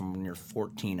per hour from when you're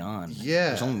 14 on. Yeah,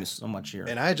 there's only so much here.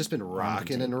 And I had just been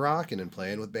rocking and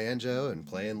playing with banjo and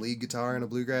playing lead guitar in a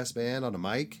bluegrass band on a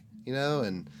mic,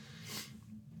 and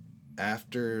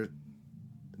after,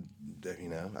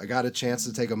 I got a chance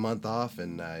to take a month off,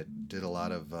 and I did a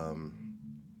lot of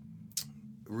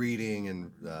reading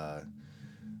and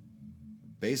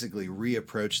basically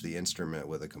reapproached the instrument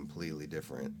with a completely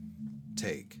different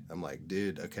take. I'm like,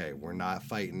 dude, okay, we're not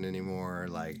fighting anymore.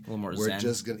 Like, a little more we're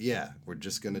zen. we're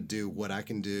just gonna do what I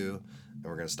can do, and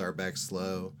we're gonna start back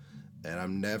slow, and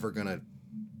I'm never gonna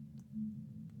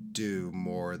do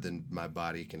more than my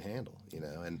body can handle,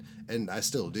 and I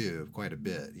still do quite a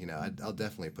bit. I'll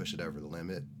definitely push it over the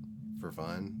limit for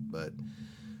fun, but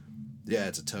yeah,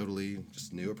 it's a totally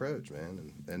just new approach,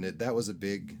 man, and that was a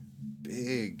big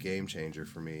game changer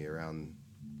for me around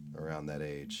that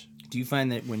age. Do you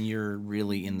find that when you're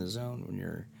really in the zone, when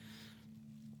you're,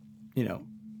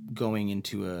 going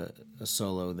into a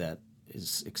solo that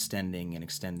is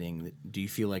extending, do you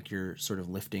feel like you're sort of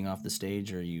lifting off the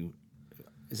stage, or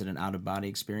is it an out of body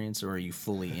experience, or are you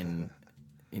fully in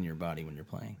your body when you're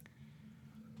playing?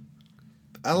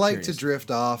 I like to drift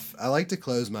off. I like to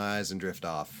close my eyes and drift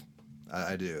off.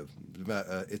 I do.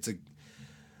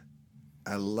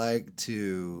 I like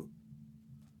to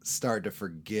start to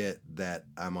forget that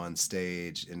I'm on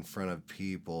stage in front of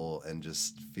people and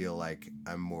just feel like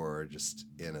I'm more just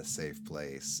in a safe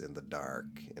place in the dark,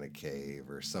 in a cave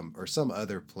or some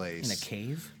other place. In a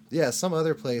cave? Yeah, some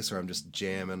other place where I'm just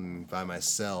jamming by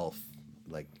myself,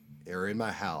 like, or in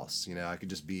my house. I could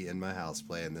just be in my house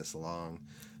playing this along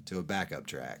to a backup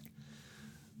track.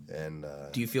 And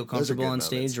do you feel comfortable on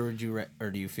stage, or do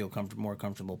you feel more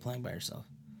comfortable playing by yourself?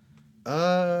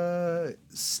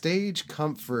 Stage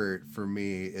comfort for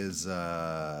me is,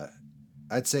 I'd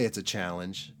say it's a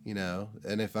challenge,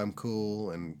 and if I'm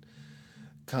cool and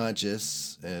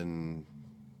conscious and,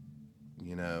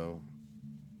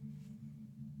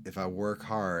 if I work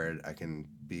hard, I can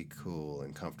be cool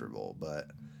and comfortable, but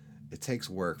it takes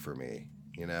work for me.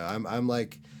 I'm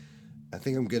like, I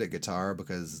think I'm good at guitar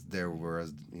because there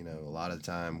was, a lot of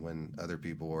time when other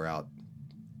people were out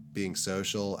being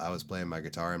social, I was playing my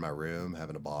guitar in my room,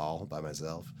 having a ball by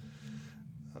myself.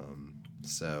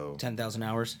 So 10,000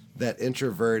 hours. That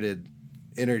introverted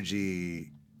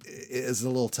energy is a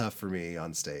little tough for me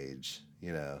on stage,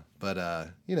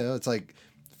 But it's like,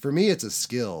 for me, it's a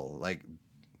skill, like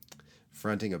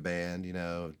fronting a band,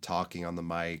 talking on the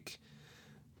mic,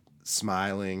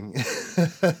 smiling,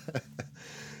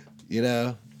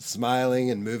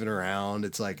 smiling and moving around.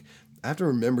 It's like, I have to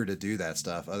remember to do that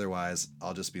stuff. Otherwise,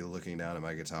 I'll just be looking down at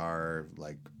my guitar,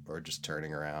 like, or just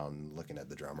turning around, looking at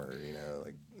the drummer, you know,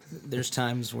 like. There's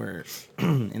times where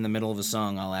in the middle of a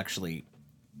song, I'll actually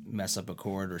mess up a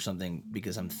chord or something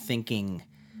because I'm thinking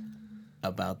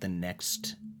about the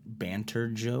next banter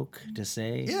joke to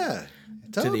say Yeah,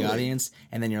 to totally. the audience.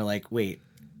 And then you're like, wait,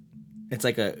 it's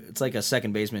like a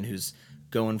second baseman who's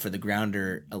going for the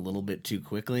grounder a little bit too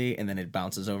quickly, and then it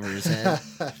bounces over his head,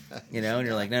 you know, and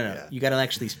you're like, no, Yeah. you got to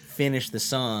actually finish the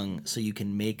song so you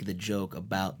can make the joke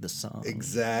about the song.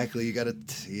 Exactly. You got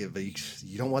to, but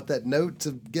you don't want that note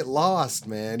to get lost,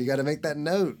 man. You got to make that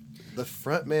note. The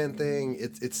frontman thing,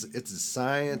 it's a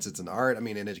science, it's an art. I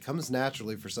mean, and it comes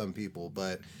naturally for some people,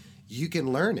 but you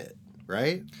can learn it,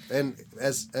 right? And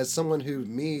as someone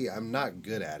I'm not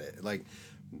good at it. Like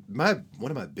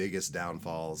one of my biggest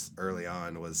downfalls early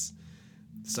on was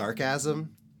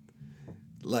sarcasm,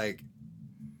 like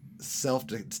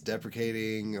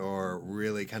self-deprecating or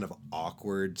really kind of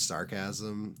awkward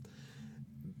sarcasm.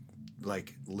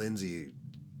 Like Lindsay,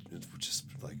 just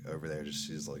like over there,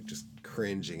 she's like just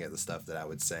cringing at the stuff that I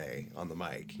would say on the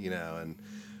mic, you know, and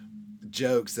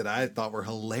jokes that I thought were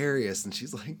hilarious, and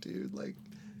she's like, dude, like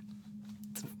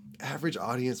the average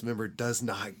audience member does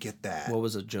not get that. What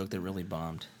was a joke that really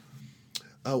bombed?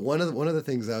 One of the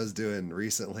things I was doing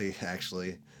recently,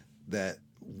 actually, that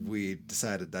we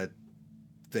decided that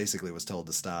basically was told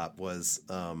to stop was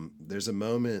there's a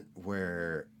moment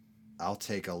where I'll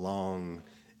take a long,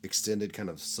 extended kind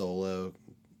of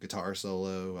guitar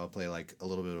solo. I'll play like a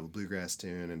little bit of a bluegrass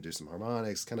tune and do some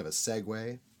harmonics, kind of a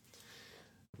segue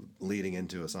leading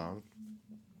into a song.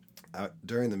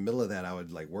 During the middle of that, I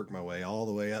would like work my way all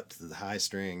the way up to the high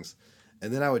strings,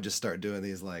 and then I would just start doing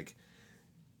these like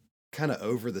kind of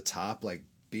over the top, like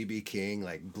B.B. King,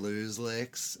 like blues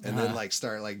licks, and then like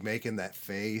start like making that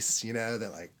face, you know,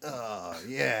 that like, oh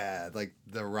yeah, like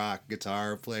the rock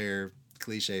guitar player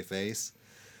cliche face.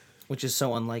 Which is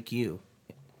so unlike you.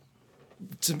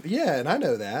 Yeah, and I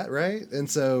know that, right? And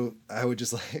so I would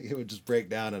just like, it would just break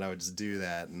down and I would just do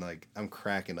that, and like I'm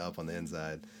cracking up on the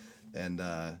inside. And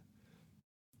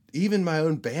even my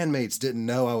own bandmates didn't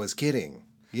know I was kidding.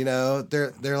 You know,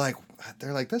 they're like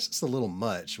that's just a little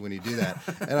much when you do that.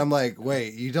 And I'm like,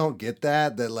 wait, you don't get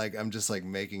that like I'm just like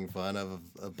making fun of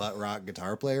a butt rock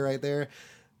guitar player right there?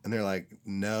 And they're like,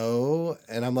 no.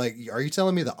 And I'm like, are you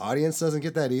telling me the audience doesn't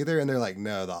get that either? And they're like,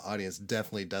 no, the audience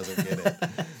definitely doesn't get it.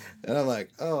 And I'm like,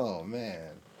 oh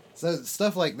man. So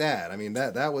stuff like that. I mean,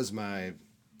 that was one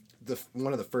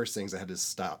of the first things I had to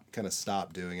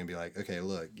stop doing and be like, okay,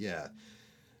 look, yeah,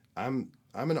 I'm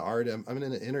an artist. I'm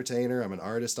an entertainer. I'm an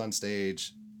artist on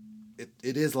stage.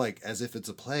 It is like as if it's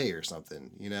a play or something,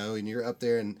 you know, and you're up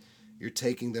there and you're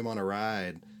taking them on a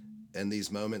ride, and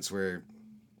these moments where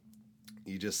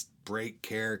you just break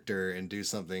character and do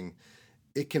something,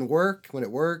 it can work when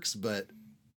it works, but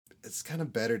it's kind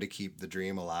of better to keep the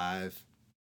dream alive,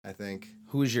 I think.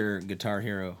 Who was your guitar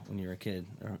hero when you were a kid?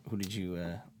 Or who did you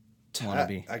want to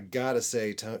be? I gotta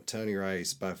say Tony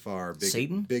Rice, by far.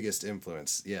 Satan? Biggest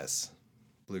influence, yes.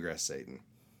 Bluegrass Satan.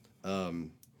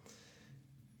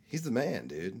 He's the man,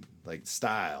 dude. Like,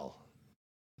 style.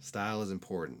 Style is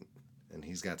important, and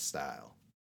he's got style.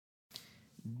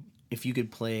 If you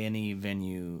could play any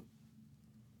venue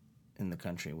in the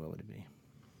country, what would it be?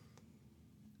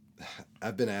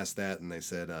 I've been asked that, and they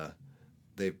said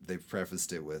they've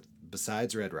prefaced it with,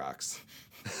 besides Red Rocks.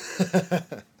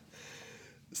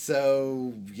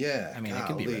 So, yeah. I mean, it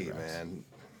could be Red Rocks. Man.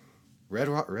 Red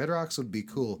Rocks would be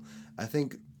cool. I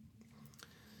think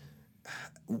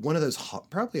one of those,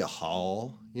 probably a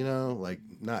hall, you know, like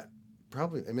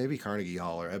maybe Carnegie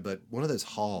Hall, but one of those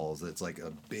halls that's like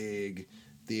a big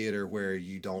theater where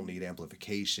you don't need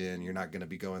amplification. You're not going to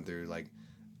be going through like,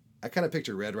 I kind of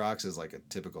picture Red Rocks as like a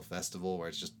typical festival where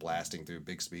it's just blasting through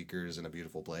big speakers in a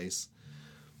beautiful place.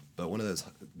 But one of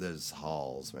those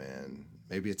halls, man,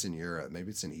 maybe it's in Europe, maybe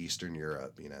it's in Eastern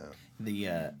Europe, you know.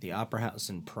 The Opera House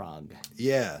in Prague.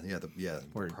 Yeah,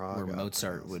 where Prague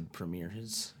Mozart would premiere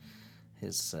his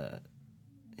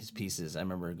pieces. I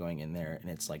remember going in there, and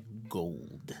it's like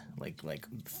gold, like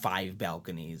 5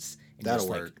 balconies, and That'll just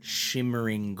work. like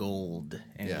shimmering gold,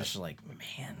 and Yeah. it's just like,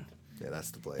 man. Yeah,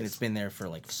 that's the place. And it's been there for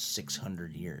like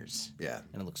 600 years. Yeah.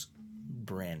 And it looks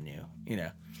brand new, you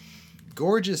know.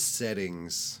 Gorgeous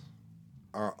settings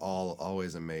are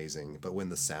always amazing, but when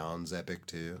the sound's epic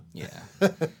too. Yeah.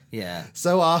 Yeah.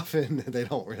 So often they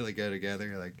don't really go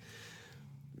together. Like,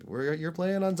 you're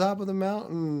playing on top of the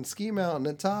mountain, ski mountain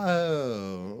at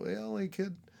Tahoe. We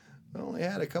only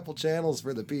had a couple channels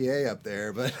for the PA up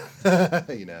there, but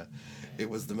you know, it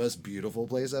was the most beautiful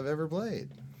place I've ever played.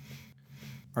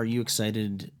 Are you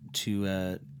excited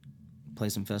to play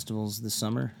some festivals this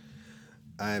summer?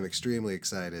 I am extremely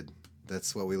excited.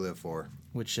 That's what we live for.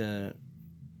 Which are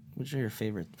your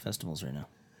favorite festivals right now?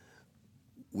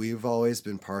 We've always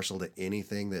been partial to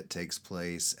anything that takes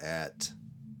place at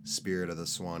Spirit of the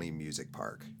Swanee Music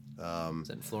Park. Is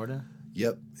that in Florida?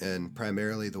 Yep, and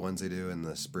primarily the ones they do in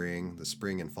the spring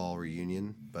and fall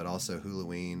reunion, but also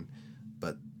Halloween.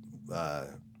 But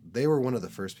they were one of the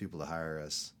first people to hire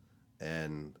us,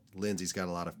 and Lindsay's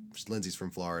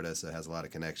from Florida, so has a lot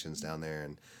of connections down there,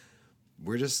 and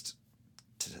we're just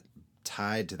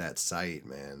tied to that site,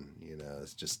 man. You know,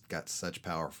 it's just got such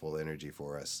powerful energy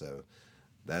for us, so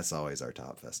that's always our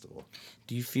top festival.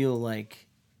 Do you feel like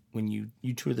when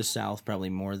you tour the South probably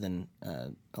more than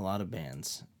a lot of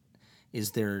bands,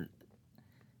 is there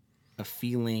a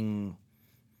feeling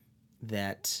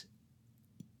that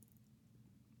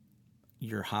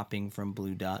you're hopping from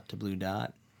Blue Dot to Blue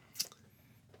Dot?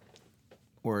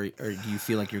 Or do you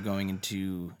feel like you're going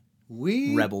into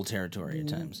rebel territory at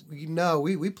times?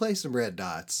 We play some red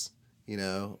dots, you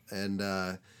know, and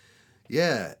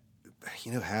yeah,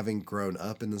 you know, having grown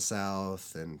up in the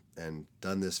South and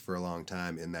done this for a long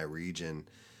time in that region,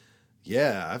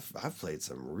 yeah, I've played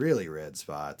some really red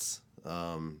spots,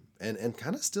 and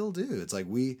kind of still do. It's like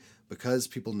because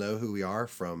people know who we are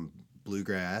from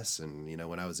bluegrass, and you know,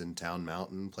 when I was in Town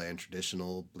Mountain playing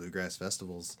traditional bluegrass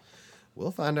festivals, we'll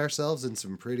find ourselves in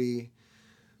some pretty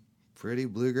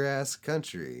bluegrass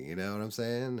country. You know what I'm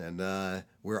saying? And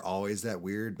we're always that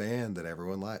weird band that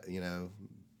everyone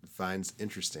finds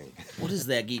interesting. What is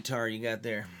that guitar you got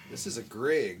there? This is a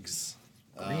Griggs.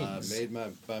 Made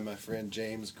by my friend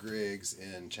James Griggs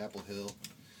in Chapel Hill.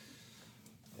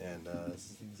 And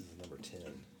this is number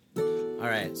 10. All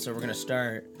right, so we're going to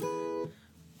start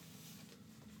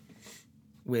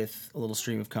with a little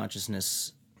stream of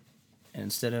consciousness. And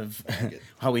instead of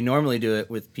how we normally do it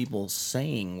with people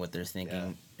saying what they're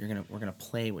thinking, we're gonna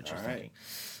play what you're thinking.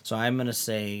 So I'm gonna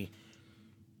say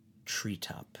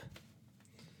treetop.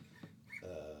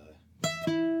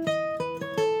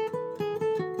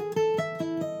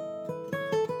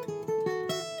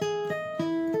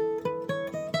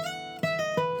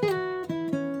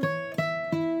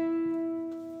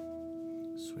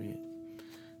 Sweet.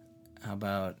 How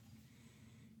about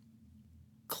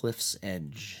Cliff's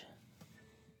Edge?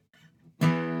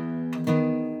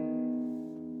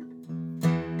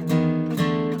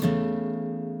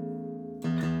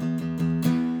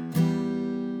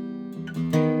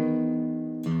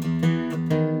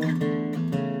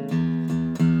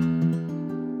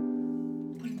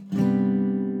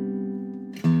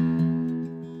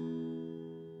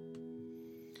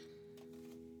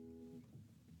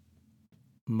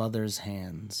 Mother's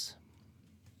Hands.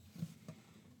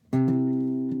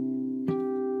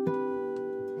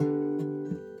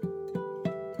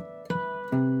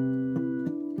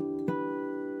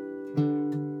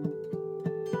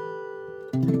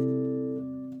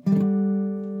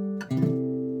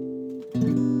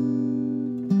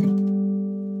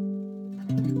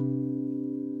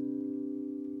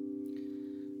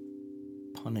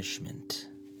 Punishment.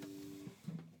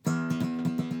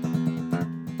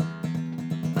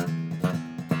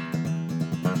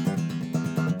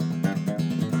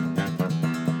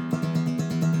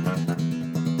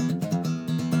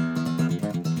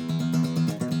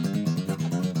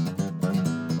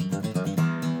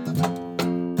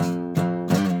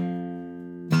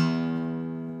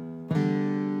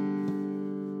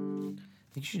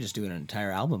 I think you should just do an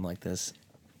entire album like this.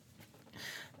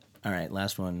 All right,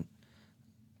 last one.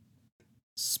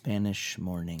 Spanish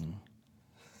Morning.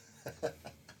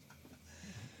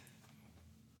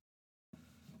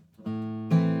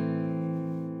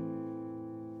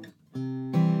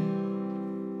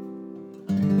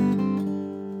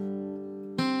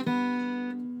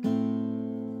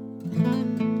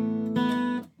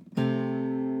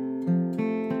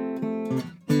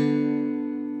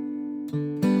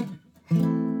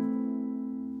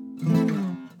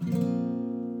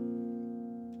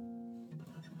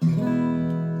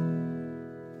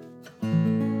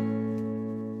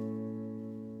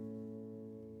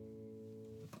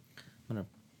 I'm going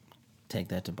to take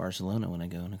that to Barcelona when I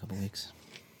go in a couple weeks.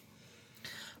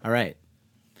 All right.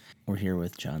 We're here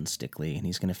with Jon Stickley, and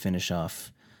he's going to finish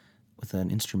off with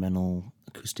an instrumental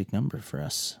acoustic number for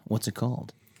us. What's it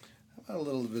called? How about a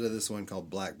little bit of this one called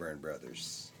Blackburn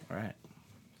Brothers? All right.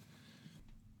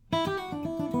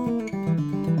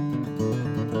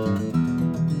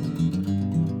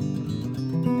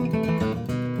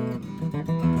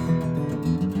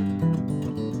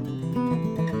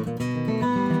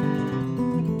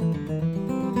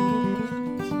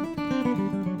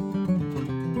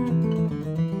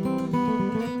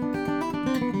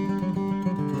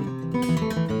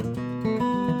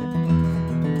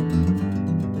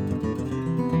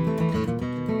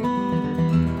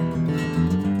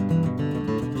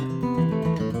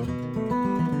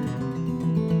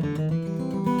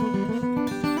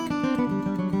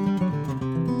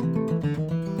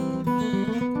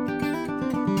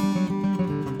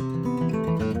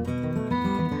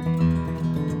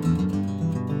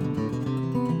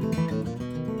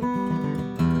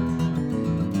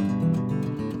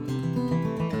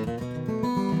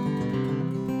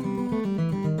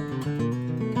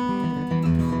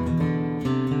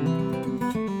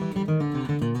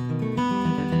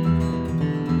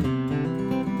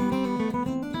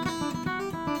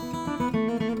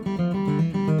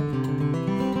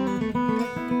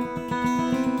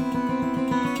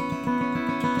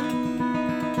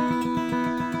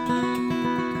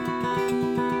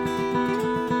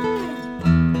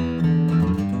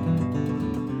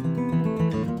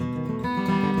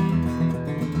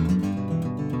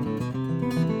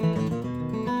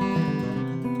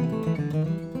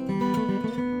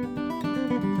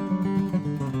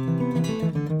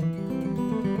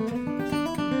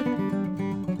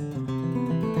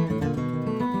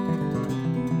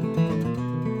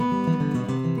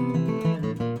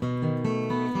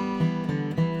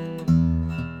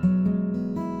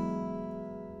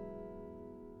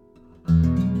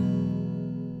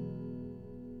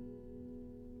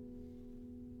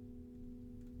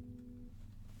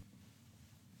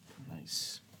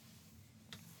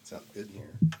 Good in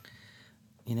here.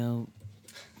 You know,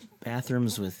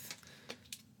 bathrooms with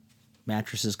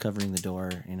mattresses covering the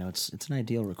door, it's an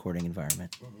ideal recording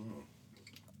environment. Mm-hmm.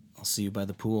 I'll see you by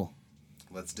the pool.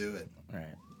 Let's do it. All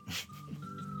right.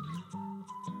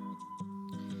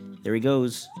 There he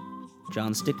goes,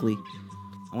 Jon Stickley.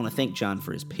 I want to thank Jon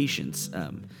for his patience.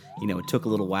 It took a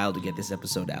little while to get this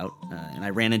episode out, and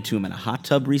I ran into him in a hot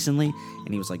tub recently,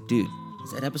 and he was like, dude,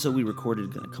 is that episode we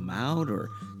recorded going to come out, or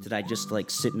did I just,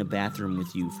 sit in a bathroom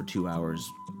with you for 2 hours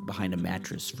behind a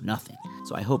mattress for nothing?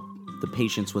 So I hope the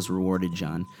patience was rewarded,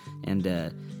 Jon. And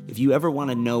if you ever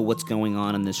want to know what's going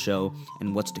on in this show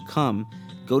and what's to come,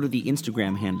 go to the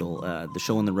Instagram handle, the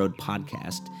Show on the Road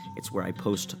podcast. It's where I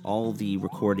post all the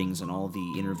recordings and all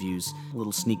the interviews,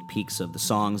 little sneak peeks of the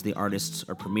songs the artists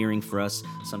are premiering for us.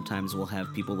 Sometimes we'll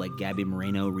have people like Gabby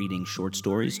Moreno reading short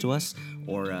stories to us,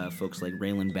 or folks like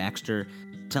Raylan Baxter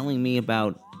telling me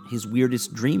about his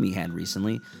weirdest dream he had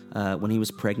recently when he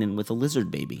was pregnant with a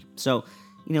lizard baby. So,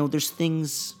 there's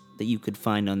things that you could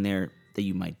find on there that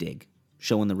you might dig.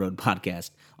 Show on the Road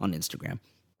podcast on Instagram.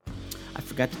 I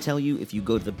forgot to tell you, if you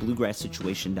go to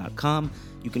thebluegrasssituation.com,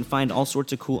 you can find all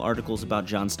sorts of cool articles about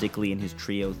Jon Stickley and his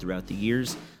trio throughout the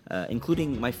years,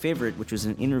 including my favorite, which was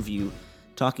an interview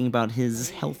talking about his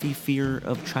healthy fear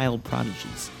of child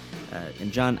prodigies.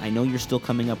 And Jon, I know you're still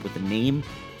coming up with a name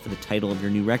for the title of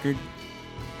your new record.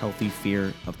 Healthy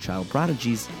Fear of Child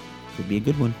Prodigies. Could be a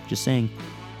good one, just saying.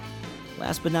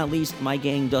 Last but not least, My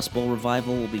Gang Dust Bowl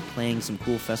Revival will be playing some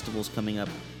cool festivals coming up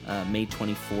May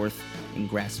 24th in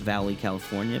Grass Valley,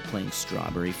 California, playing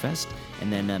Strawberry Fest,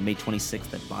 and then May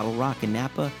 26th at Bottle Rock in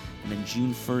Napa, and then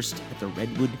June 1st at the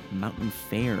Redwood Mountain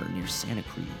Fair near Santa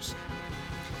Cruz.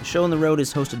 The Show on the Road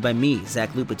is hosted by me,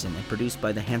 Zach Lupetin, and produced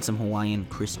by the handsome Hawaiian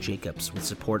Chris Jacobs, with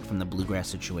support from the Bluegrass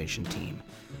Situation team.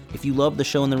 If you love The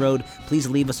Show on the Road, please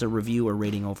leave us a review or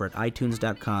rating over at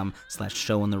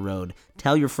itunes.com/showontheroad.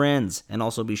 Tell your friends, and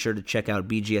also be sure to check out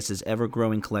BGS's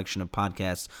ever-growing collection of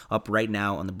podcasts up right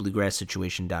now on the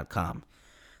bluegrasssituation.com.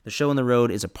 The Show on the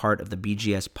Road is a part of the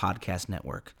BGS Podcast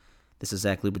Network. This is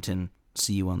Zach Lupetin.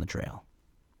 See you on the trail.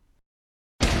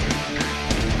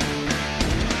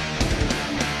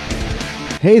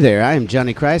 Hey there, I am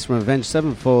Johnny Christ from Avenged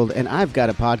Sevenfold, and I've got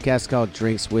a podcast called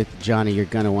Drinks with Johnny you're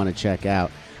going to want to check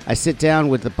out. I sit down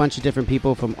with a bunch of different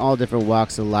people from all different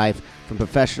walks of life, from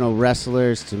professional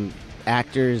wrestlers to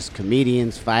actors,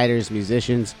 comedians, fighters,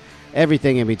 musicians,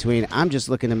 everything in between. I'm just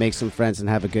looking to make some friends and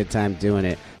have a good time doing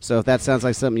it. So if that sounds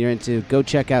like something you're into, go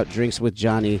check out Drinks with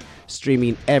Johnny,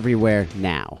 streaming everywhere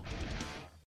now.